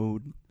the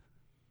mood.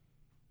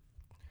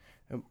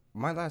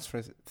 My last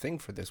thing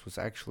for this was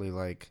actually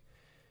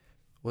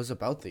was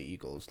about the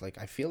Eagles. Like,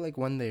 I feel like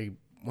when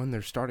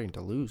they're starting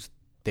to lose,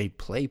 they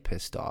play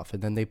pissed off,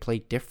 and then they play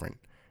different.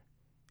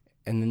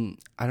 And then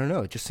I don't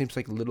know. It just seems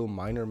like little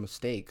minor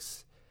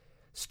mistakes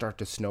start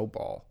to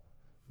snowball.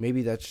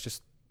 Maybe that's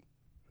just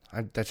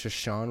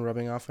Shawn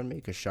rubbing off on me,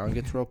 because Shawn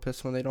gets real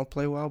pissed when they don't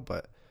play well.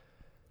 But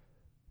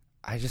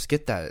I just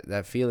get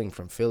that feeling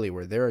from Philly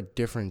where they're a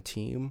different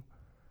team.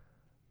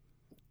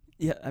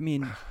 Yeah, I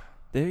mean,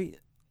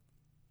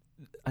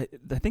 I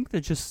think they're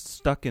just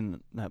stuck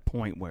in that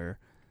point where,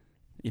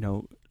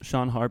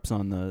 Shawn harps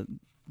on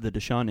the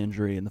Deshaun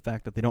injury and the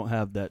fact that they don't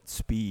have that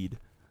speed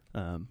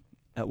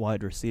at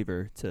wide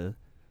receiver to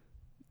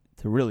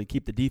really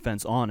keep the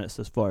defense honest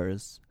as far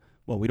as,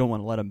 well, we don't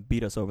want to let them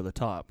beat us over the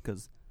top,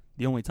 because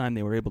the only time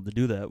they were able to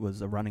do that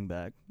was a running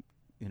back.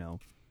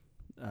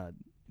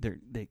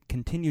 They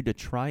continue to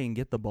try and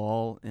get the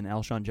ball in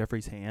Alshon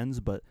Jeffrey's hands,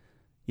 but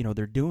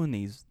they're doing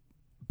these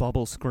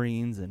bubble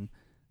screens and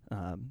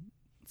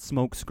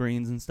smoke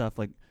screens and stuff.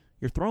 Like,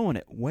 you're throwing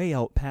it way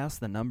out past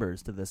the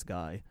numbers to this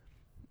guy.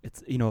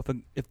 It's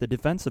if the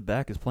defensive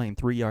back is playing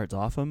 3 yards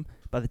off him,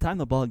 by the time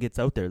the ball gets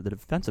out there, the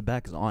defensive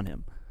back is on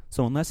him.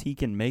 So unless he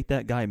can make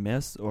that guy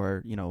miss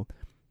or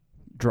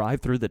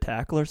drive through the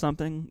tackle or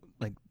something,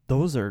 like,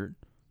 those are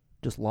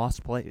just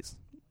lost plays.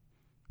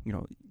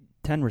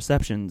 10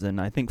 receptions, and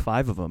I think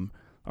 5 of them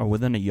are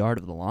within a yard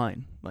of the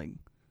line. Like,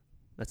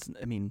 that's,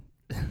 they're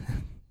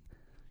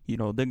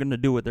going to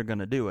do what they're going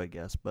to do, I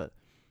guess, but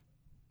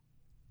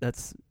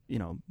that's,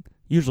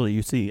 usually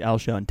you see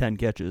Alshon 10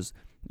 catches,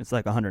 it's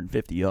like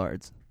 150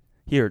 yards.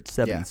 Here it's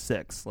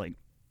 76. Yeah. Like,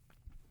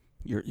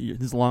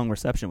 his long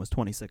reception was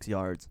 26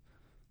 yards.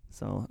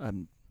 So,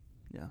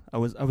 I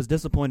was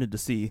disappointed to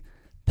see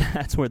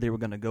that's where they were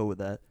going to go with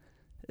that.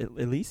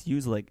 At least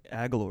use, like,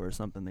 Aguilar or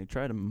something. They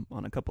tried him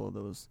on a couple of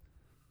those,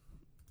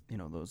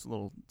 those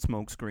little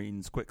smoke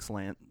screens, quick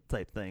slant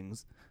type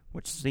things,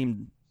 which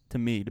seemed to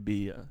me to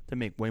be to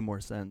make way more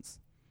sense.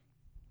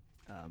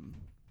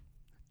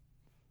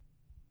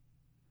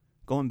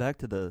 Going back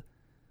to the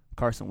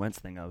Carson Wentz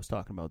thing I was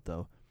talking about,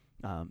 though,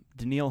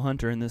 Danielle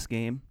Hunter in this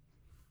game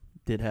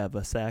did have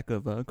a sack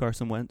of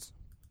Carson Wentz.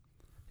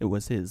 It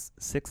was his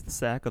 6th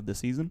sack of the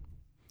season,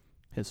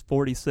 his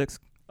 46th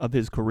of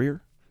his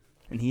career,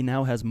 and he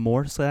now has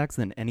more sacks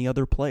than any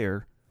other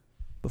player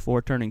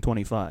before turning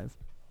 25,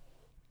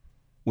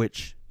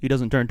 which he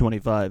doesn't turn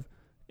 25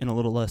 in a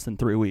little less than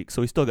 3 weeks.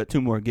 So he's still got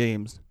 2 more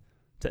games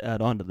to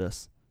add on to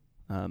this.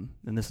 And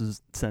this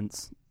is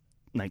since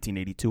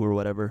 1982 or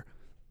whatever,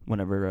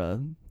 whenever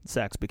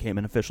sacks became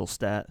an official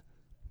stat.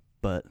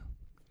 But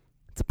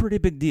it's a pretty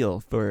big deal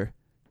for,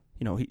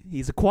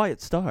 he's a quiet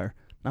star.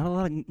 Not a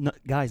lot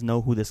of guys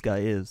know who this guy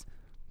is,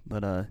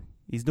 but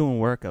he's doing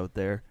work out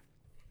there.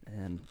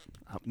 And,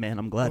 man,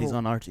 I'm glad he's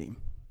on our team.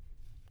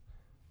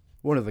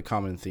 One of the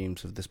common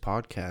themes of this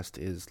podcast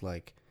is,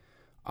 like,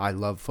 I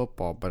love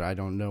football, but I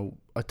don't know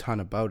a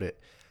ton about it.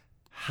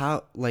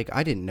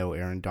 I didn't know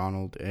Aaron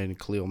Donald and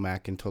Khalil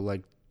Mack until,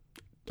 like,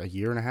 a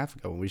year and a half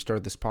ago when we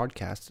started this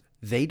podcast.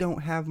 They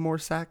don't have more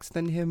sacks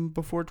than him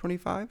before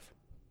 25?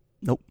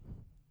 Nope.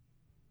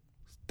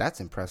 That's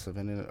impressive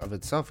in and of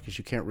itself, because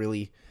you don't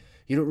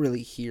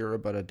really hear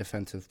about a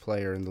defensive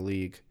player in the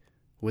league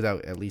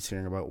without at least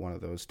hearing about one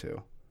of those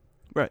two.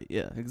 Right,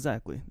 yeah,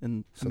 exactly.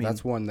 And so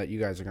that's one that you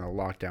guys are going to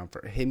lock down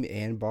for him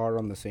and Barr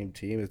on the same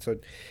team.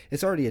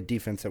 It's already a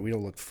defense that we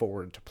don't look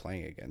forward to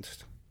playing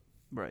against.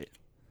 Right.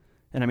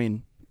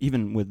 And,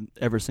 even with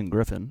Everson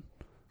Griffin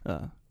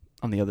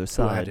on the other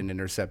side. Who had an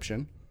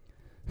interception.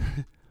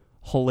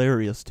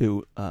 Hilarious,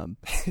 too.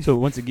 So,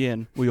 once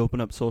again, we open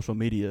up social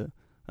media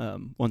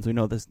once we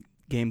know this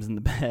game's in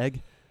the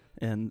bag.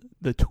 And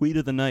the tweet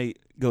of the night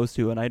goes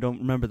to, and I don't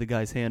remember the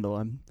guy's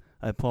handle.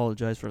 I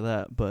apologize for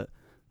that, but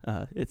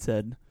it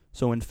said,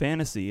 so in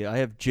fantasy, I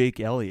have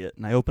Jake Elliott,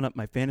 and I open up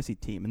my fantasy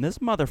team, and this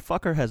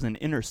motherfucker has an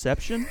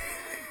interception?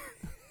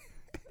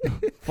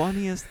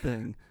 Funniest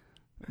thing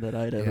that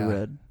I'd ever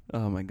read.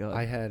 Oh, my God.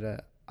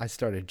 I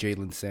started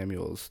Jalen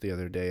Samuels the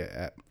other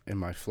day in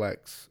my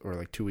flex, or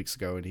like 2 weeks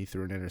ago, and he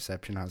threw an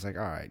interception. I was like,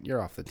 all right,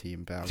 you're off the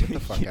team, pal. Get the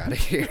fuck out of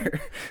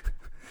here.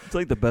 It's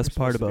like the best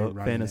part about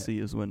fantasy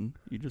is when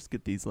you just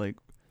get these, like,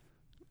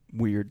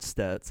 weird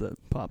stats that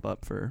pop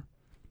up for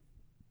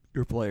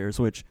your players,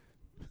 which,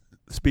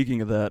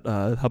 speaking of that,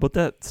 how about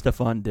that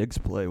Stephon Diggs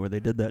play where they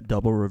did that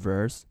double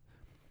reverse?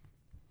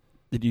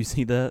 Did you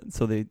see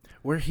that?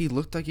 Where he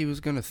looked like he was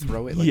going to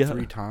throw it like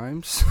 3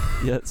 times?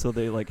 Yeah, so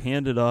they, like,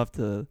 handed off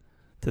to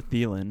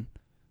Thielen,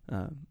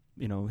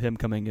 him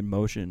coming in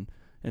motion,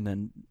 and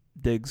then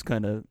Diggs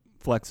kind of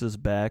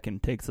flexes back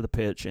and takes the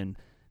pitch, and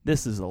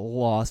this is a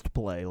lost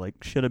play.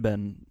 Like, should have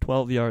been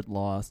 12-yard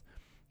loss,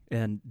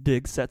 and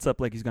Diggs sets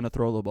up like he's going to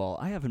throw the ball.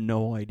 I have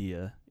no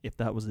idea if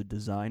that was a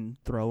design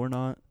throw or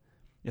not,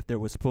 if there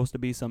was supposed to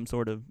be some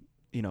sort of,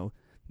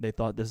 they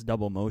thought this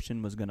double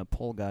motion was going to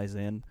pull guys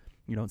in,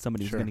 and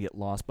somebody was going to get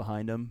lost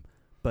behind him.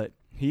 But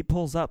he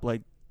pulls up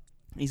like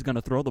he's going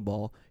to throw the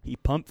ball. He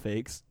pump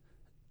fakes.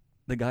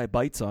 The guy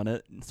bites on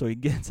it, so he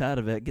gets out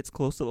of it, gets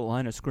close to the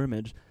line of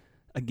scrimmage.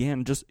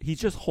 Again, he's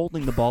just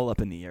holding the ball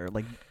up in the air,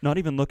 like not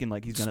even looking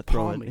like he's going to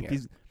throw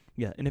it.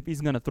 If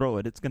he's going to throw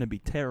it, it's going to be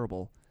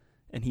terrible.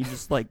 And he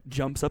just like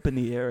jumps up in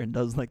the air and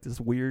does like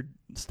this weird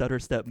stutter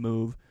step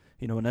move,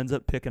 and ends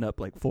up picking up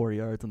like 4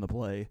 yards on the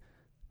play.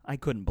 I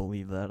couldn't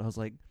believe that. I was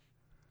like,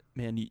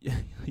 man,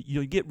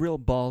 you get real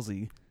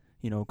ballsy,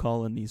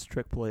 calling these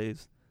trick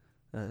plays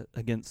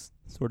against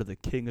sort of the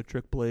king of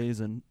trick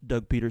plays and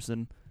Doug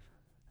Peterson.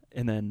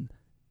 And then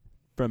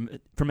from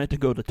it to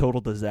go to total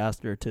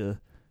disaster to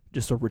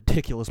just a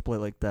ridiculous play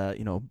like that,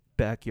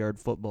 backyard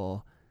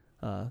football,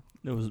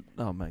 It was,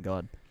 oh my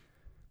God.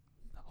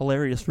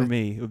 Hilarious for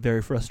me,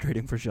 very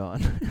frustrating for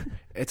Shawn.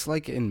 It's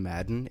like in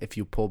Madden, if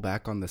you pull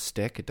back on the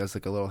stick, it does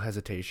like a little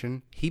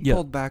hesitation. He Yeah.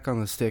 pulled back on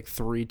the stick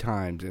 3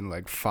 times in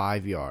like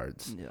 5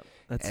 yards. Yeah,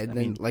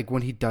 Like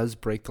when he does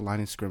break the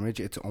line of scrimmage,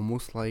 it's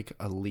almost like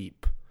a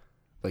leap.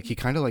 Like he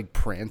kind of like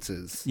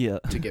prances yeah,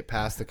 to get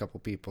past a couple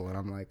people, and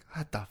I'm like,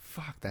 what the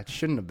fuck? That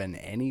shouldn't have been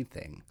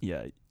anything.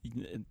 yeah.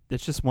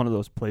 It's just one of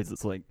those plays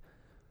that's like,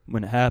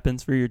 when it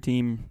happens for your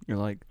team, you're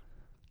like,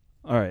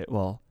 all right,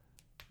 well,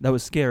 that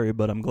was scary,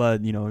 but I'm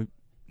glad,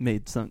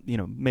 made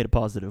a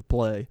positive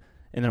play.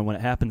 And then when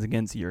it happens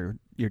against your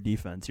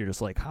defense, you're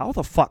just like, how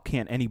the fuck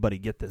can't anybody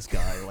get this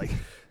guy? Like,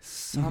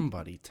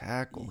 Somebody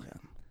tackle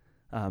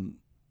him.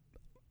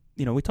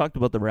 We talked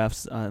about the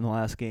refs in the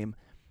last game.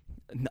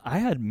 I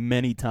had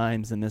many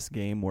times in this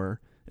game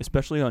where,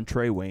 especially on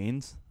Trey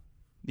Waynes,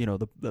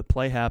 the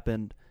play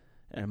happened,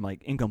 and I'm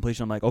like,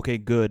 incompletion. I'm like, okay,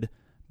 good.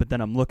 But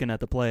then I'm looking at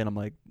the play, and I'm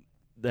like,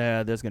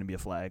 there's going to be a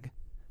flag.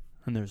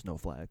 And there's no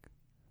flag.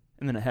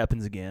 And then it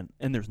happens again,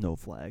 and there's no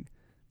flag.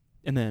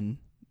 And then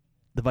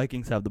the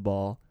Vikings have the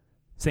ball.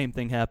 Same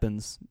thing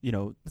happens,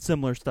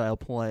 similar style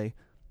play.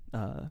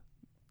 Now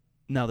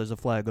there's a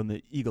flag on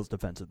the Eagles'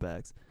 defensive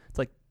backs. It's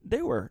like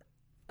they were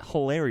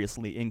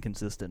hilariously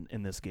inconsistent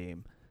in this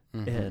game.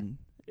 Mm-hmm. And,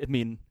 I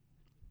mean,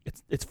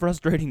 it's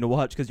frustrating to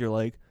watch because you're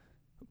like,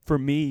 for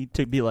me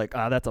to be like,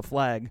 that's a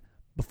flag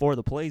before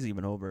the play's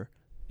even over,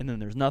 and then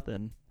there's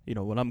nothing,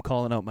 when I'm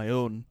calling out my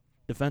own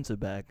defensive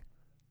back,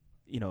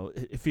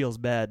 it feels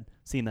bad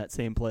seeing that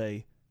same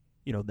play,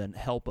 then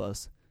help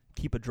us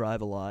keep a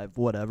drive alive,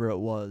 whatever it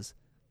was.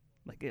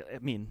 Like, I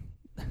mean,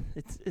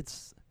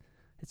 it's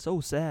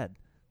so sad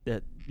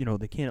that,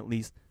 they can't at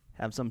least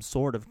have some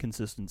sort of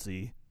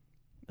consistency,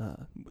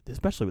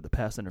 especially with the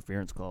pass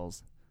interference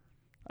calls.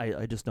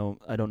 I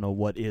don't know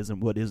what is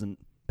and what isn't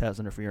pass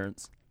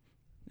interference,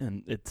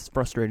 and it's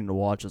frustrating to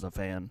watch as a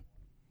fan.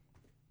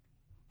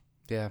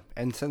 Yeah,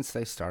 and since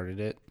they started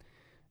it,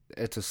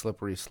 it's a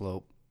slippery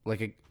slope.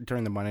 Like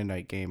during the Monday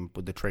night game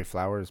with the Trey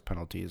Flowers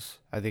penalties,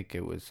 I think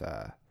it was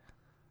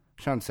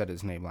Shawn said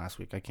his name last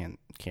week. I can't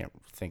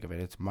think of it.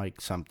 It's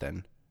Mike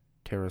something,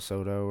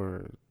 Tarasoto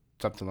or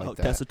something like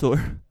that.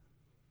 Tessitore.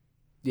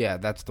 Yeah,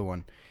 that's the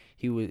one.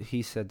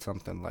 He said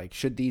something like,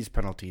 "Should these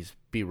penalties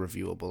be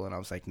reviewable?" And I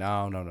was like,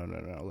 "No.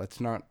 Let's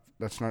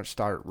not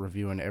start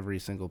reviewing every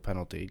single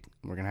penalty.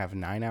 We're gonna have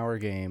 9-hour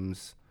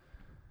games.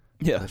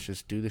 Yeah, let's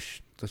just do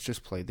this. Let's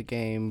just play the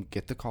game,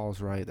 get the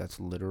calls right. That's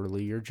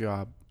literally your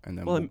job, and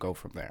then we'll go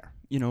from there."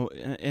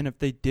 And if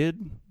they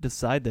did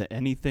decide that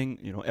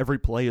anything, every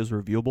play is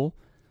reviewable,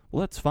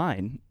 well, that's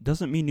fine.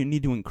 Doesn't mean you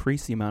need to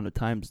increase the amount of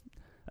times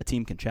a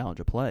team can challenge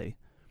a play.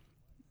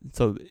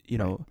 So,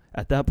 Right.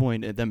 At that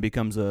point, it then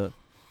becomes a,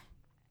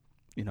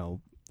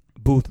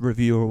 booth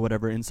review or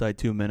whatever inside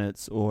 2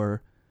 minutes,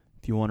 or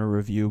if you want to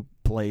review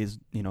plays,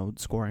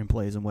 scoring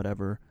plays and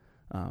whatever.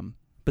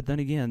 But then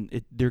again,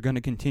 they're going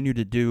to continue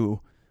to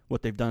do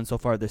what they've done so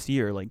far this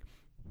year. Like,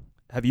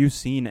 have you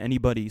seen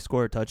anybody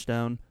score a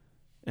touchdown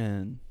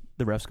and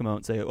the refs come out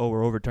and say, "Oh,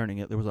 we're overturning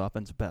it. There was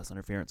offensive pass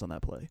interference on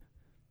that play"?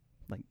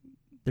 Like,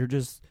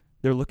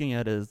 they're looking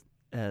at it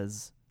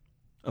as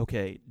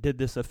okay, did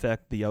this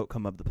affect the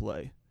outcome of the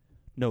play?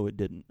 No, it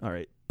didn't. All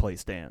right, play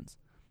stands.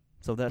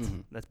 So that's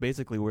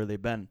basically where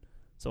they've been.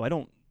 So I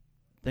don't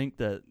think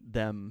that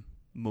them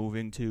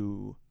moving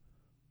to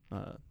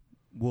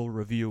we'll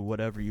review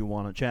whatever you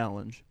want to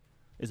challenge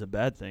is a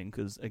bad thing,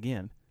 because,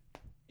 again,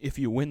 if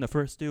you win the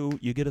first 2,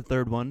 you get a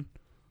third one,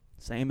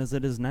 same as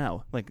it is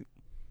now. Like,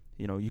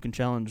 you can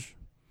challenge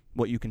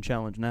what you can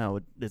challenge now.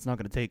 It's not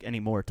going to take any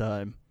more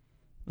time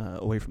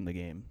away from the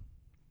game.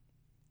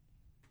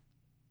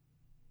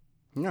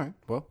 All right,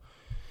 well,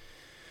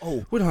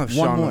 Oh, we don't have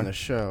one Shawn more on the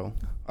show.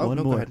 Oh, One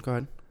no, more. go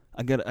ahead.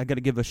 I got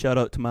to give a shout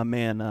out to my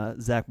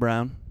man Zach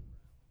Brown.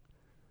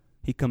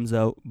 He comes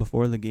out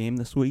before the game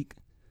this week.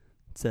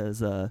 It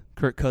says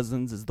Kirk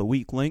Cousins is the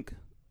weak link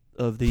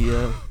of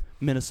the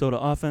Minnesota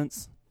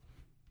offense.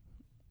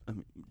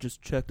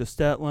 Just check the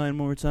stat line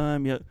one more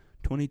time. Yep,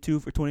 22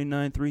 for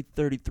 29,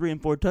 333,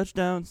 and 4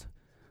 touchdowns.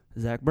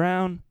 Zach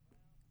Brown,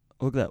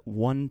 look at that,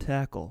 1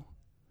 tackle.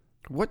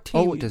 What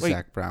team does wait.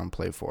 Zach Brown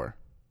play for?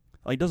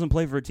 He doesn't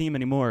play for a team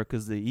anymore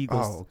because the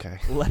Eagles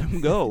let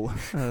him go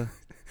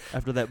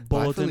after that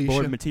bulletin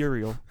board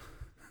material.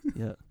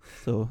 Yeah,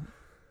 so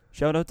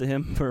shout out to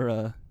him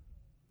for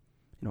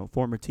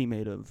former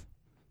teammate of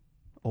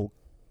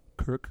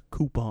Kirk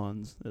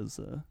Coupons, as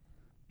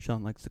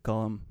Shawn likes to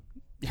call him.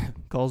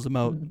 Calls him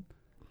out,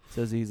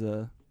 says he's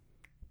a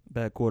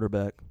bad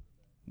quarterback,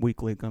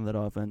 weak link on that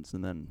offense,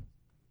 and then,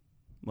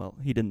 well,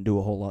 he didn't do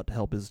a whole lot to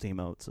help his team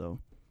out. So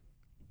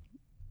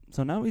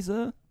now he's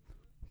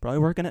probably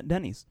working at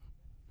Denny's.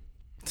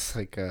 It's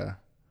like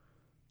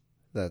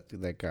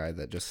that guy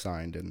that just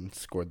signed and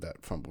scored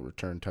that fumble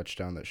return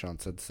touchdown that Shawn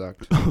said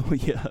sucked. Oh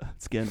yeah,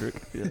 Skandrick.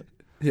 Yeah,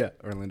 yeah,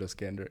 Orlando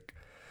Skandrick.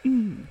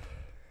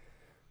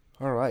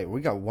 All right,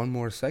 we got one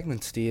more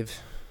segment, Steve.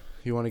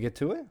 You want to get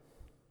to it?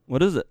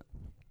 What is it?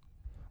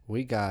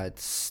 We got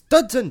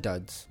Studs and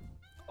Duds.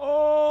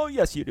 Oh. Oh,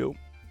 yes, you do.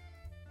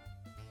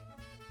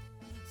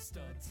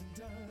 Studs and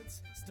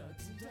duds,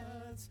 studs and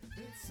duds.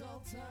 It's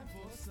all time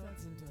for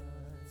studs and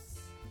duds.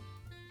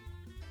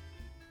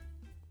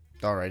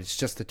 All right, it's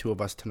just the two of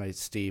us tonight,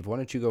 Steve. Why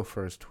don't you go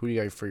first? Who do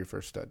you got for your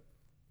first stud?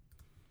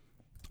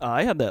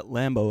 I had that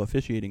Lambeau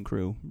officiating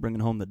crew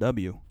bringing home the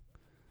W.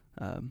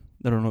 I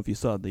don't know if you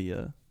saw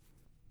the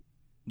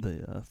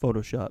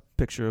Photoshop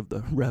picture of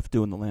the ref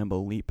doing the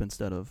Lambeau leap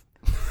instead of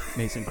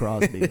Mason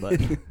Crosby, but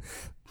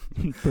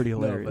pretty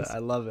hilarious. No, but I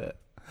love it.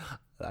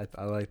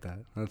 I like that.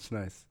 That's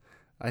nice.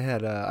 I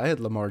had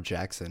Lamar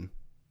Jackson.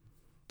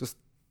 Just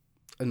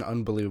an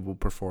unbelievable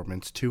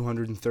performance.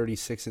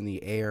 236 in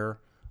the air,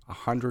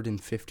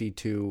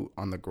 152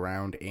 on the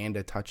ground, and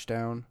a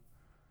touchdown.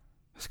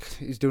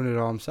 He's doing it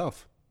all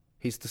himself.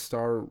 He's the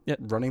star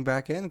running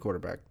back and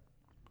quarterback.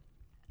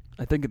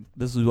 I think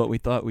this is what we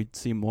thought we'd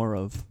see more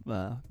of,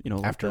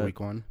 after week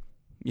one.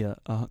 Yeah,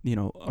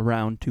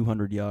 around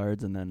 200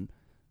 yards, and then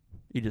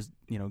he just,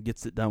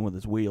 gets it done with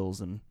his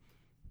wheels. And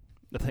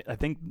I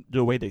think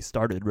the way they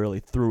started really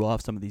threw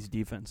off some of these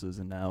defenses,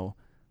 and now,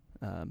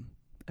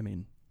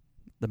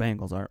 the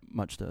Bengals aren't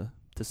much to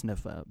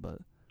sniff at, but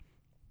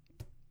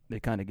they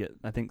kind of get.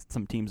 I think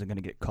some teams are going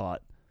to get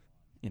caught,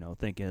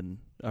 thinking,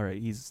 all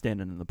right, he's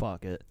standing in the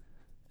pocket,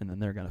 and then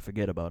they're going to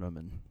forget about him,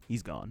 and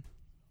he's gone.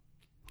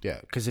 Yeah,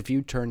 because if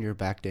you turn your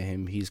back to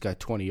him, he's got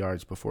 20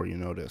 yards before you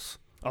notice.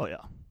 Oh,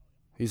 yeah.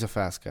 He's a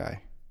fast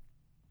guy.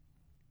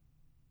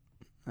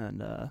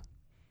 And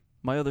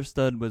my other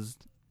stud was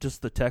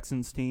just the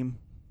Texans team.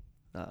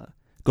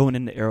 Going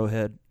into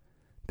Arrowhead,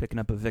 picking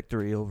up a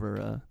victory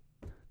over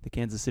the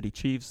Kansas City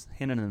Chiefs,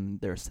 handing them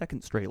their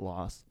second straight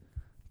loss.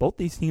 Both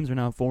these teams are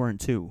now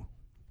 4-2.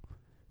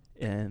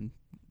 And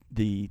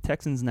the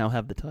Texans now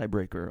have the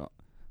tiebreaker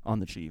on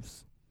the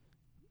Chiefs.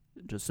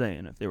 Just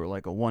saying, if they were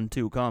like a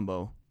 1-2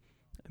 combo,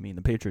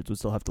 the Patriots would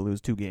still have to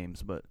lose 2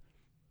 games, but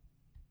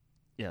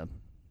yeah,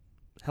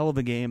 hell of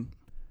a game.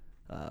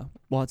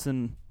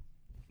 Watson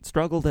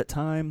struggled at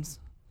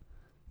times,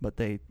 but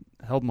they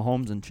held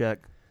Mahomes in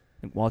check. I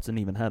think Watson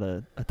even had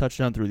a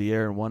touchdown through the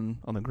air and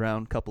one on the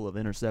ground, couple of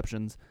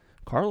interceptions.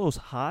 Carlos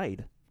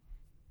Hyde,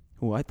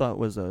 who I thought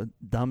was a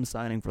dumb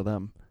signing for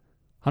them,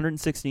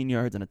 116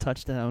 yards and a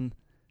touchdown.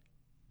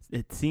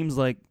 It seems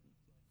like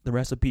the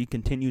recipe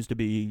continues to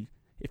be,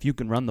 if you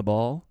can run the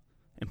ball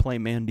and play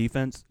man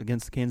defense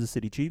against the Kansas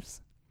City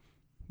Chiefs,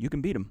 you can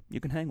beat them. You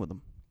can hang with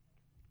them.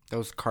 That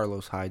was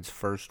Carlos Hyde's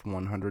first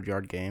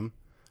 100-yard game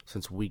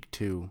since week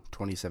 2,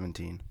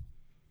 2017.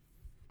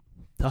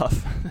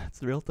 Tough.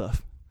 That's real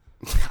tough.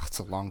 That's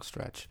a long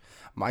stretch.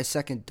 My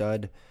second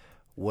dud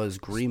was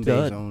Green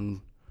Bay's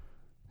own.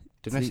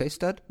 Didn't I say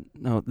stud?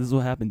 No, this is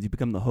what happens. You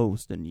become the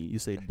host and you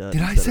say dud.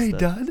 Did I say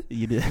dud?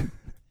 You did.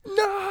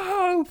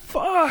 No,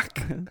 fuck.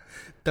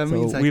 That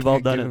means we've all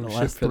done it in the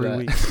last 3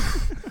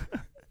 weeks.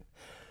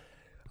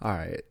 All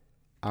right.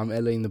 I'm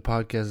editing the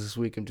podcast this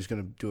week. I'm just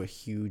going to do a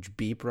huge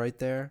beep right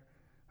there.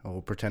 I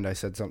will pretend I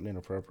said something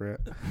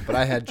inappropriate. But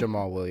I had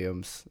Jamal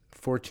Williams,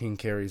 14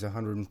 carries,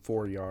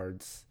 104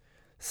 yards.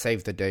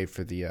 Saved the day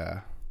for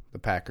the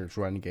Packers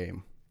run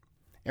game.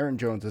 Aaron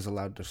Jones is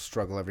allowed to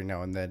struggle every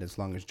now and then as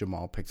long as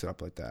Jamal picks it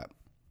up like that.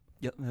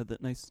 Yep, had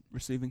that nice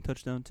receiving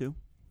touchdown too.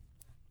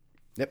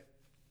 Yep.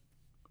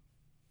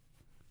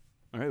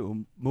 All right,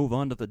 we'll move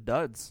on to the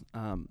duds.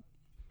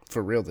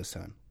 For real this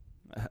time.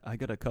 I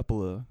got a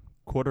couple of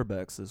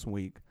quarterbacks this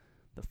week.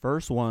 The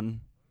first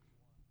one,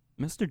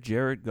 Mr.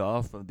 Jared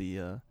Goff of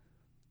the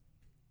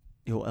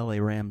LA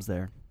Rams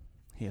there.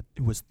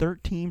 It was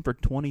 13 for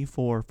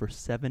 24 for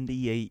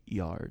 78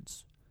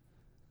 yards.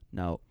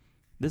 Now,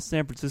 this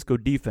San Francisco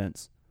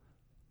defense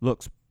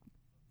looks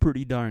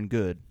pretty darn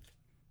good,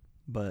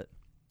 but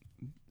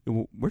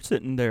we're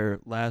sitting there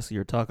last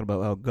year talking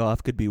about how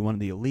Goff could be one of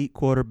the elite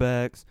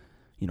quarterbacks.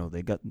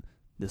 They got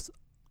this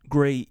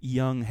great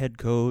young head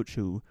coach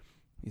who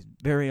is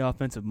very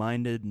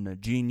offensive-minded and a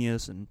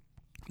genius, and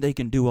they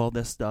can do all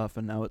this stuff,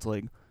 and now it's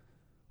like,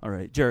 all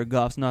right, Jared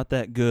Goff's not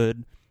that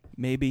good.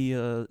 Maybe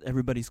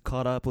everybody's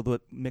caught up with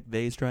what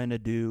McVay's trying to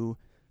do.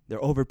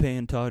 They're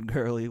overpaying Todd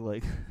Gurley.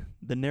 Like,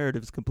 the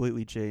narrative's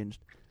completely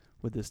changed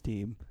with this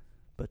team.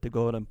 But to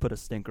go out and put a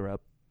stinker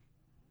up,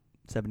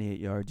 78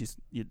 yards,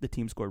 the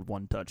team scored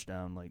 1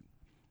 touchdown. Like,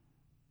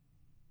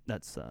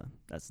 that's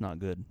not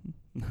good.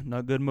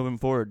 Not good moving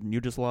forward. And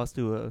you just lost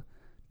to a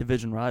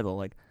division rival.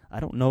 Like, I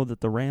don't know that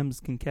the Rams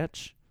can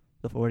catch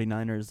the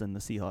 49ers and the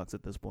Seahawks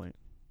at this point.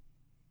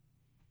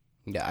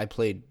 Yeah, I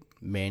played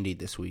Mandy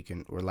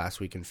last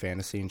week in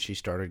fantasy, and she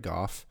started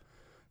Goff.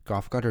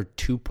 Goff got her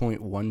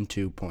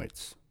 2.12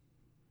 points,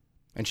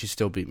 and she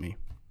still beat me.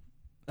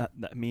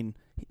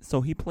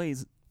 So he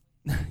plays,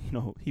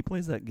 he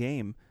plays that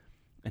game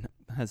and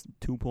has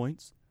 2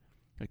 points.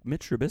 Like,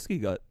 Mitch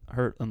Trubisky got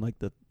hurt on like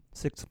the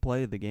 6th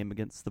play of the game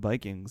against the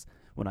Vikings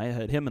when I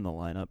had him in the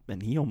lineup,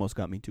 and he almost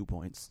got me 2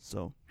 points.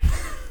 So,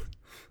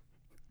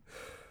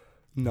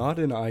 not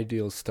an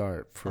ideal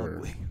start for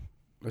ugly.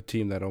 A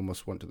team that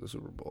almost went to the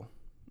Super Bowl.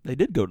 They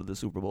did go to the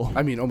Super Bowl.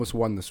 I mean, almost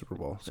won the Super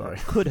Bowl. Sorry.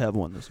 Could have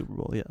won the Super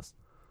Bowl, yes.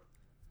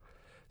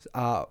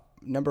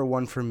 Number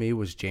one for me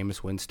was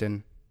Jameis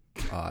Winston.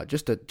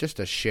 Just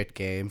a shit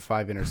game.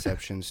 5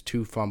 interceptions,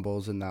 2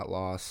 fumbles in that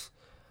loss.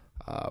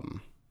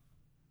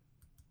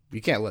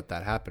 You can't let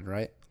that happen,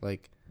 right?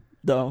 Like,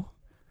 No.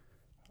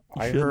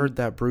 I heard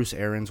that Bruce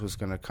Arians was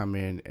going to come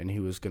in and he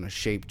was going to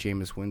shape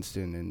Jameis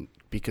Winston, and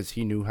because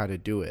he knew how to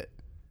do it.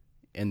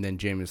 And then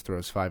Jameis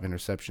throws 5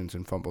 interceptions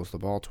and fumbles the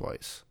ball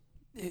twice.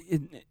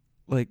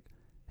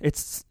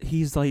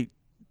 He's like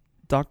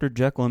Dr.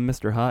 Jekyll and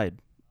Mr. Hyde.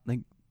 Like,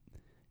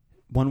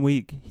 one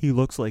week he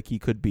looks like he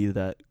could be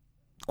that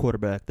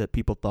quarterback that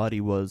people thought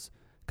he was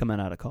coming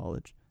out of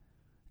college,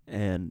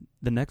 and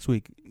the next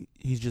week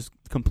he's just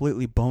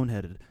completely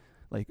boneheaded.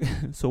 Like,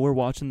 so we're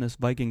watching this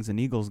Vikings and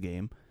Eagles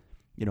game,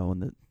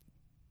 and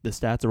the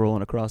stats are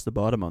rolling across the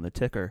bottom on the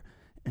ticker,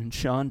 and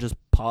Shawn just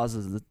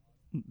pauses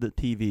the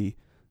TV.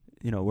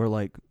 We're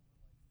like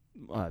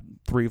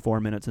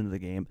 3-4 minutes into the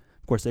game.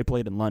 Of course, they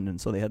played in London,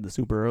 so they had the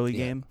super early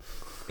game.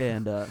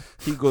 And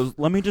he goes,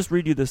 "Let me just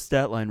read you this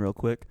stat line real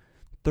quick.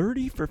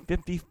 30 for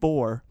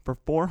 54 for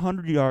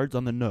 400 yards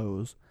on the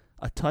nose,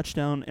 a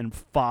touchdown, and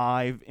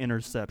 5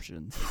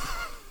 interceptions."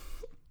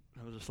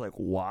 I was just like,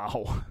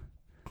 wow.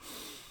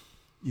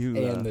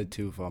 The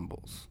 2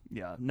 fumbles.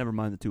 Yeah, never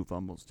mind the 2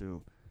 fumbles,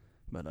 too.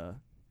 But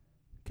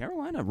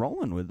Carolina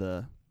rolling with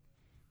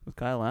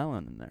Kyle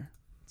Allen in there.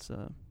 It's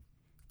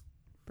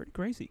pretty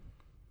crazy.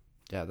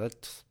 Yeah,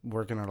 that's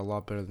working out a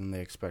lot better than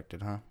they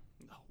expected, huh?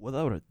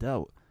 Without a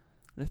doubt.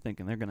 They're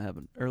thinking they're going to have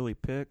an early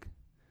pick.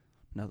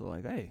 Now they're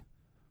like, hey,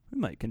 we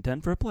might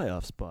contend for a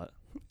playoff spot.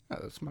 Yeah,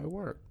 that's my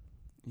work.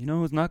 You know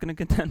who's not going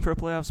to contend for a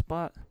playoff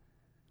spot?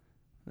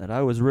 That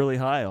I was really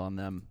high on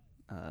them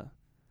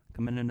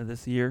coming into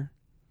this year.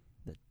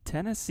 The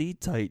Tennessee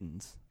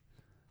Titans.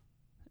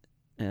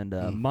 And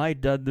my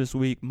dud this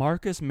week,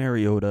 Marcus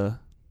Mariota,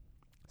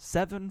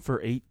 7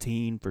 for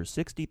 18 for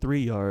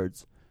 63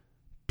 yards,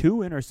 2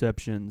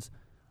 interceptions.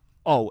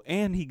 Oh,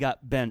 and he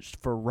got benched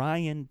for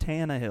Ryan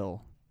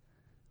Tannehill.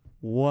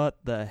 What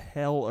the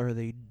hell are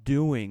they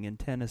doing in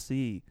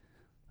Tennessee?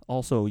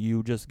 Also,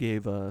 you just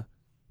gave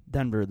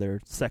Denver their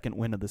second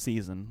win of the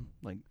season.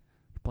 Like,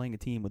 playing a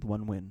team with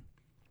 1 win.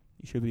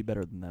 You should be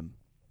better than them.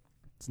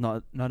 It's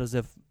not as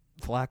if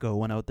Flacco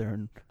went out there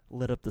and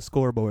lit up the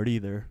scoreboard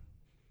either.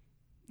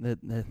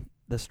 The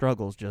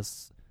struggles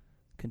just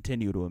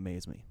continue to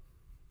amaze me.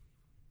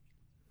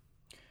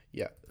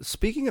 Yeah.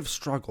 Speaking of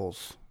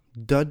struggles,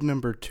 dud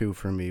number 2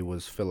 for me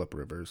was Phillip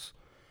Rivers.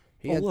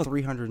 He had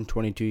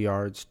 322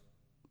 yards.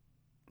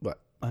 What?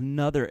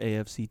 Another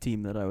AFC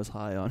team that I was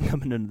high on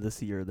coming into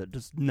this year that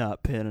just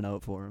not panning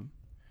out for him.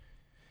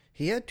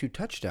 He had 2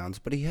 touchdowns,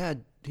 but he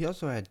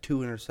also had 2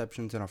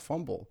 interceptions and a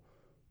fumble.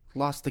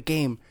 Lost the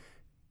game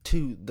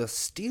to the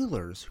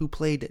Steelers, who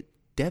played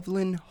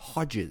Devlin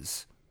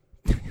Hodges.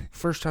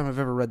 First time I've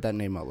ever read that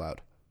name out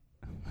loud.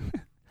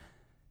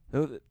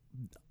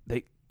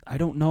 I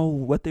don't know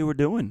what they were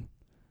doing.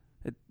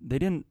 They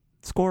didn't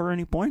score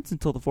any points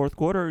until the fourth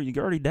quarter.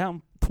 You're already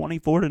down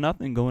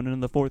 24-0 going into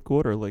the fourth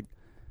quarter. Like,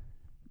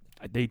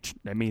 they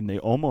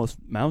almost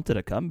mounted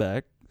a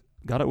comeback,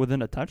 got it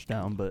within a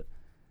touchdown, but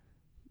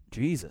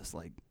Jesus,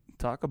 like,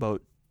 talk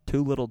about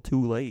too little,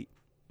 too late.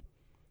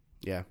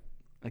 Yeah.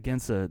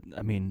 Against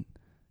even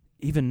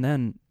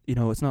then,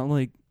 it's not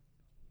like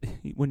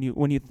when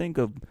you think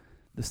of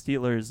the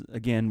Steelers,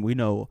 again, we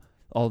know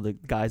all the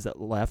guys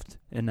that left,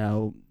 and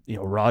now,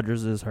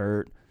 Rodgers is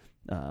hurt.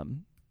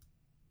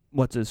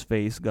 What's his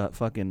face got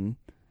fucking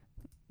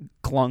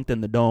clunked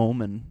in the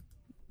dome, and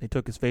they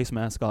took his face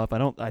mask off.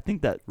 I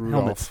think that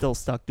helmet's still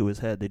stuck to his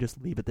head. They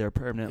just leave it there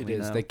permanently.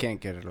 It is. Now. They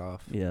can't get it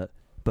off. Yeah,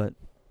 but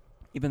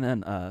even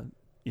then,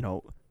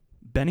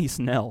 Benny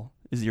Snell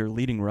is your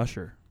leading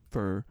rusher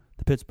for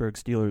the Pittsburgh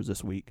Steelers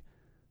this week.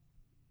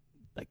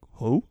 Like,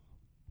 who?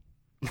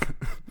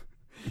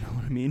 You know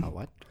what I mean?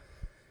 What?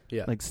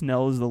 Yeah. Like,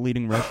 Snell is the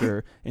leading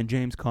rusher, and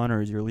James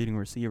Conner is your leading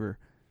receiver.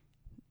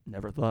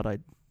 Never thought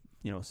I'd,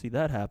 see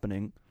that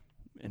happening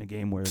in a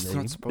game where it's they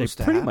not supposed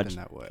to pretty happen much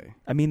that way.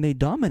 I mean, they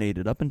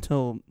dominated up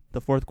until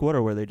the fourth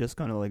quarter, where they just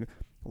kind of like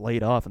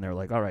laid off, and they were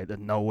like, "All right, there's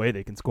no way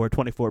they can score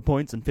 24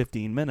 points in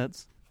 15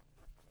 minutes."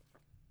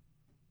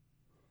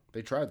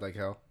 They tried like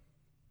hell.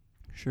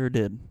 Sure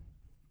did.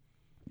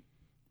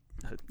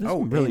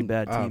 Some really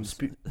bad teams.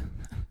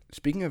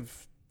 Speaking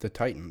of the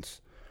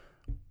Titans,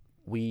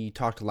 we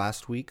talked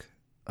last week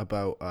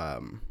about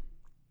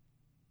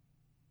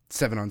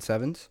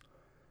 7-on-7s.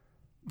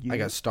 Yeah. I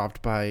got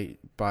stopped by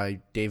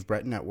Dave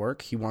Breton at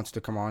work. He wants to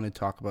come on and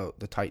talk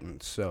about the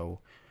Titans. So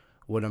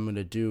what I'm going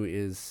to do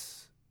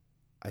is,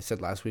 I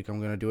said last week I'm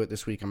going to do it.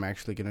 This week I'm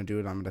actually going to do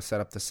it. I'm going to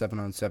set up the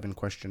 7-on-7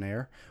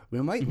 questionnaire.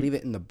 We might leave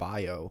it in the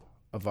bio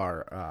of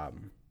our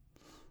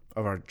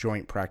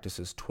joint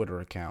practices Twitter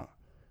account,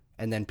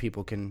 and then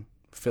people can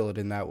fill it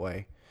in that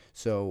way.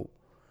 So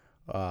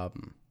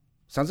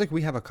sounds like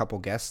we have a couple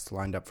guests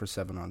lined up for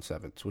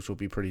 7-on-7s, which will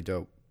be pretty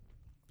dope.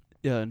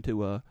 Yeah, and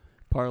to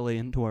parlay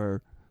into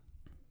our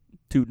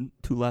two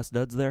last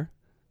duds there,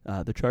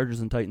 the Chargers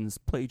and Titans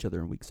play each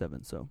other in Week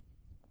 7, so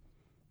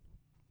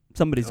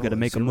somebody's got to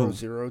make a move.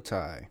 0-0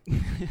 tie.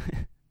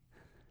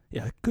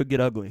 yeah, could get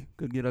ugly.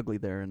 Could get ugly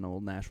there in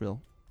old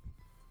Nashville.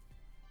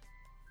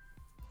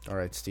 All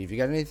right, Steve, you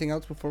got anything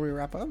else before we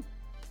wrap up?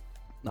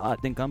 No, I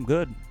think I'm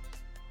good.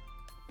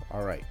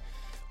 All right.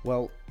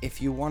 Well,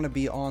 if you want to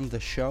be on the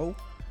show,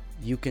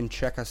 you can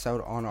check us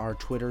out on our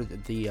Twitter.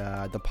 The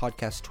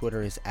podcast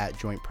Twitter is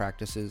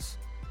 @jointpractices.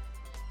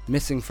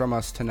 Missing from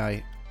us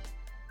tonight,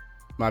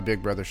 my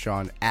big brother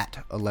Shawn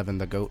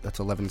 @11thegoat. That's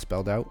 11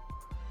 spelled out.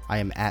 I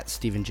am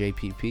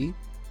 @StephenJPP,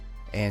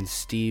 and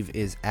Steve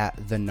is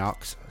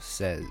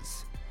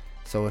 @TheKnoxSays.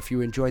 So if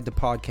you enjoyed the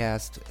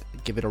podcast,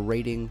 give it a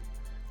rating,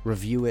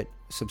 review it,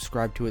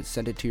 subscribe to it,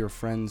 send it to your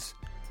friends.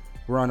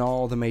 We're on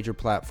all the major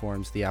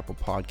platforms: the Apple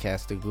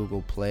Podcast, the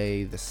Google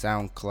Play, the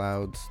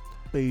SoundClouds.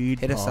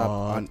 Hit us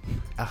up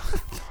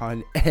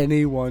on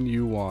anyone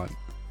you want.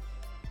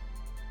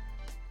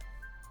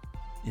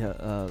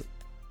 Yeah,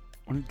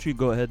 why don't you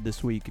go ahead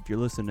this week if you're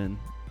listening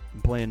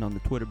and playing on the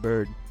Twitter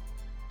bird?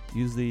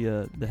 Use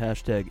the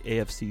hashtag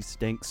AFC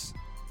stinks.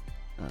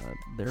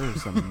 There are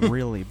some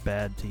really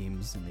bad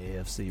teams in the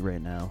AFC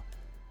right now,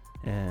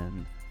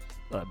 and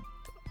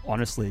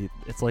honestly,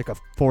 it's like a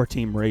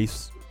 4-team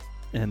race,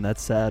 and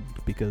that's sad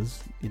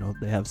because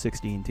they have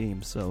 16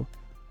 teams. So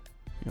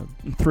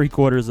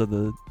 3/4 of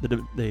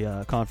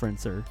the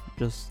conference are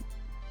just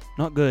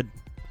not good.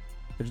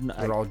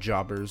 They're all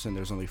jobbers, and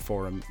there's only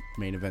 4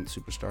 main event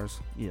superstars.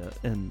 Yeah,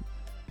 and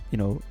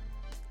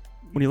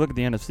when you look at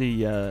the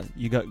NFC,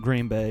 you got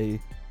Green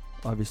Bay.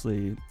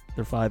 Obviously,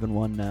 they're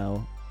 5-1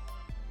 now,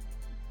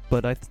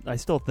 but I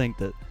still think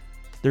that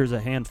there's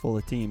a handful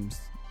of teams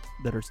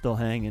that are still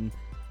hanging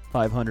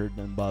 500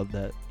 and above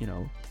that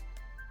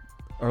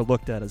are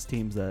looked at as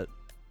teams that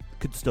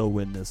could still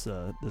win this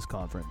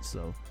conference.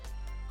 So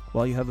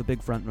while you have a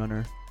big front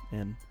runner,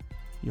 and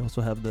you also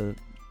have the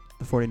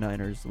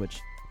 49ers, which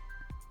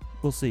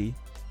we'll see.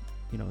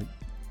 You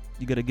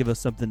got to give us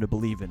something to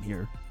believe in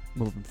here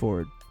moving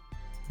forward.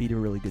 Beat a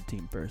really good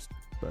team first,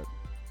 but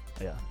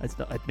yeah,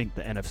 I think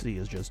the NFC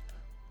is just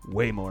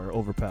way more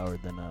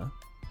overpowered than the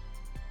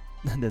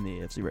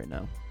AFC right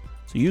now.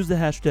 So use the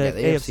hashtag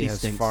the AFC AFC has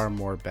stinks. far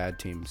more bad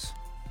teams.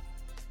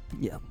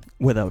 Yeah,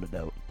 without a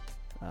doubt.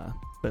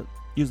 But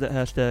use that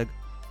hashtag.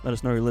 Let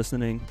us know you're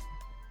listening.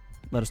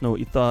 Let us know what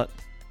you thought.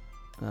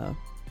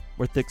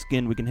 We're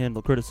thick-skinned. We can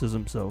handle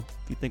criticism. So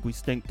if you think we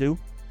stink too,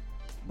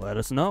 let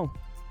us know.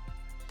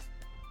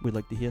 We'd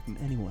like to hear from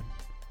anyone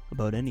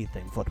about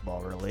anything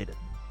football related.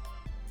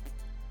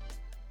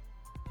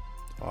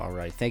 All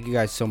right. Thank you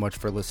guys so much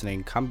for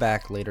listening. Come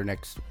back later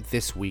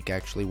this week.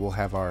 Actually, we'll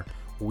have our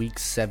Week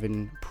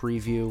 7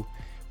 preview.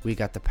 We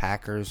got the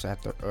Packers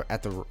at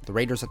the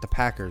Raiders at the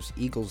Packers,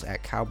 Eagles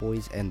at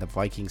Cowboys, and the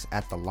Vikings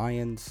at the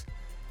Lions.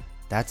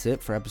 That's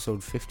it for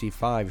episode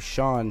 55.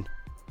 Shawn,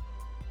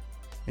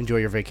 enjoy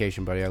your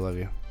vacation, buddy. I love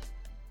you.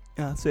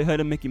 Say hi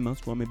to Mickey Mouse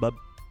for me, bub.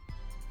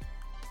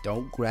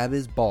 Don't grab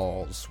his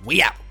balls.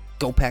 We out.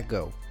 Go Pack,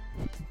 go.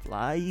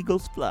 Fly,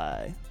 Eagles,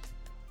 fly.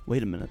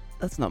 Wait a minute.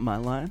 That's not my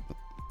line.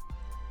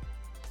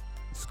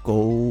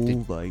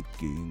 Skol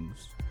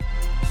Vikings.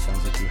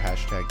 Sounds like you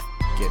hashtag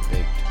get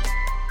baked.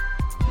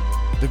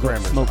 The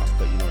grammar's Smoke. off,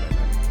 but you know what I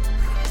meant.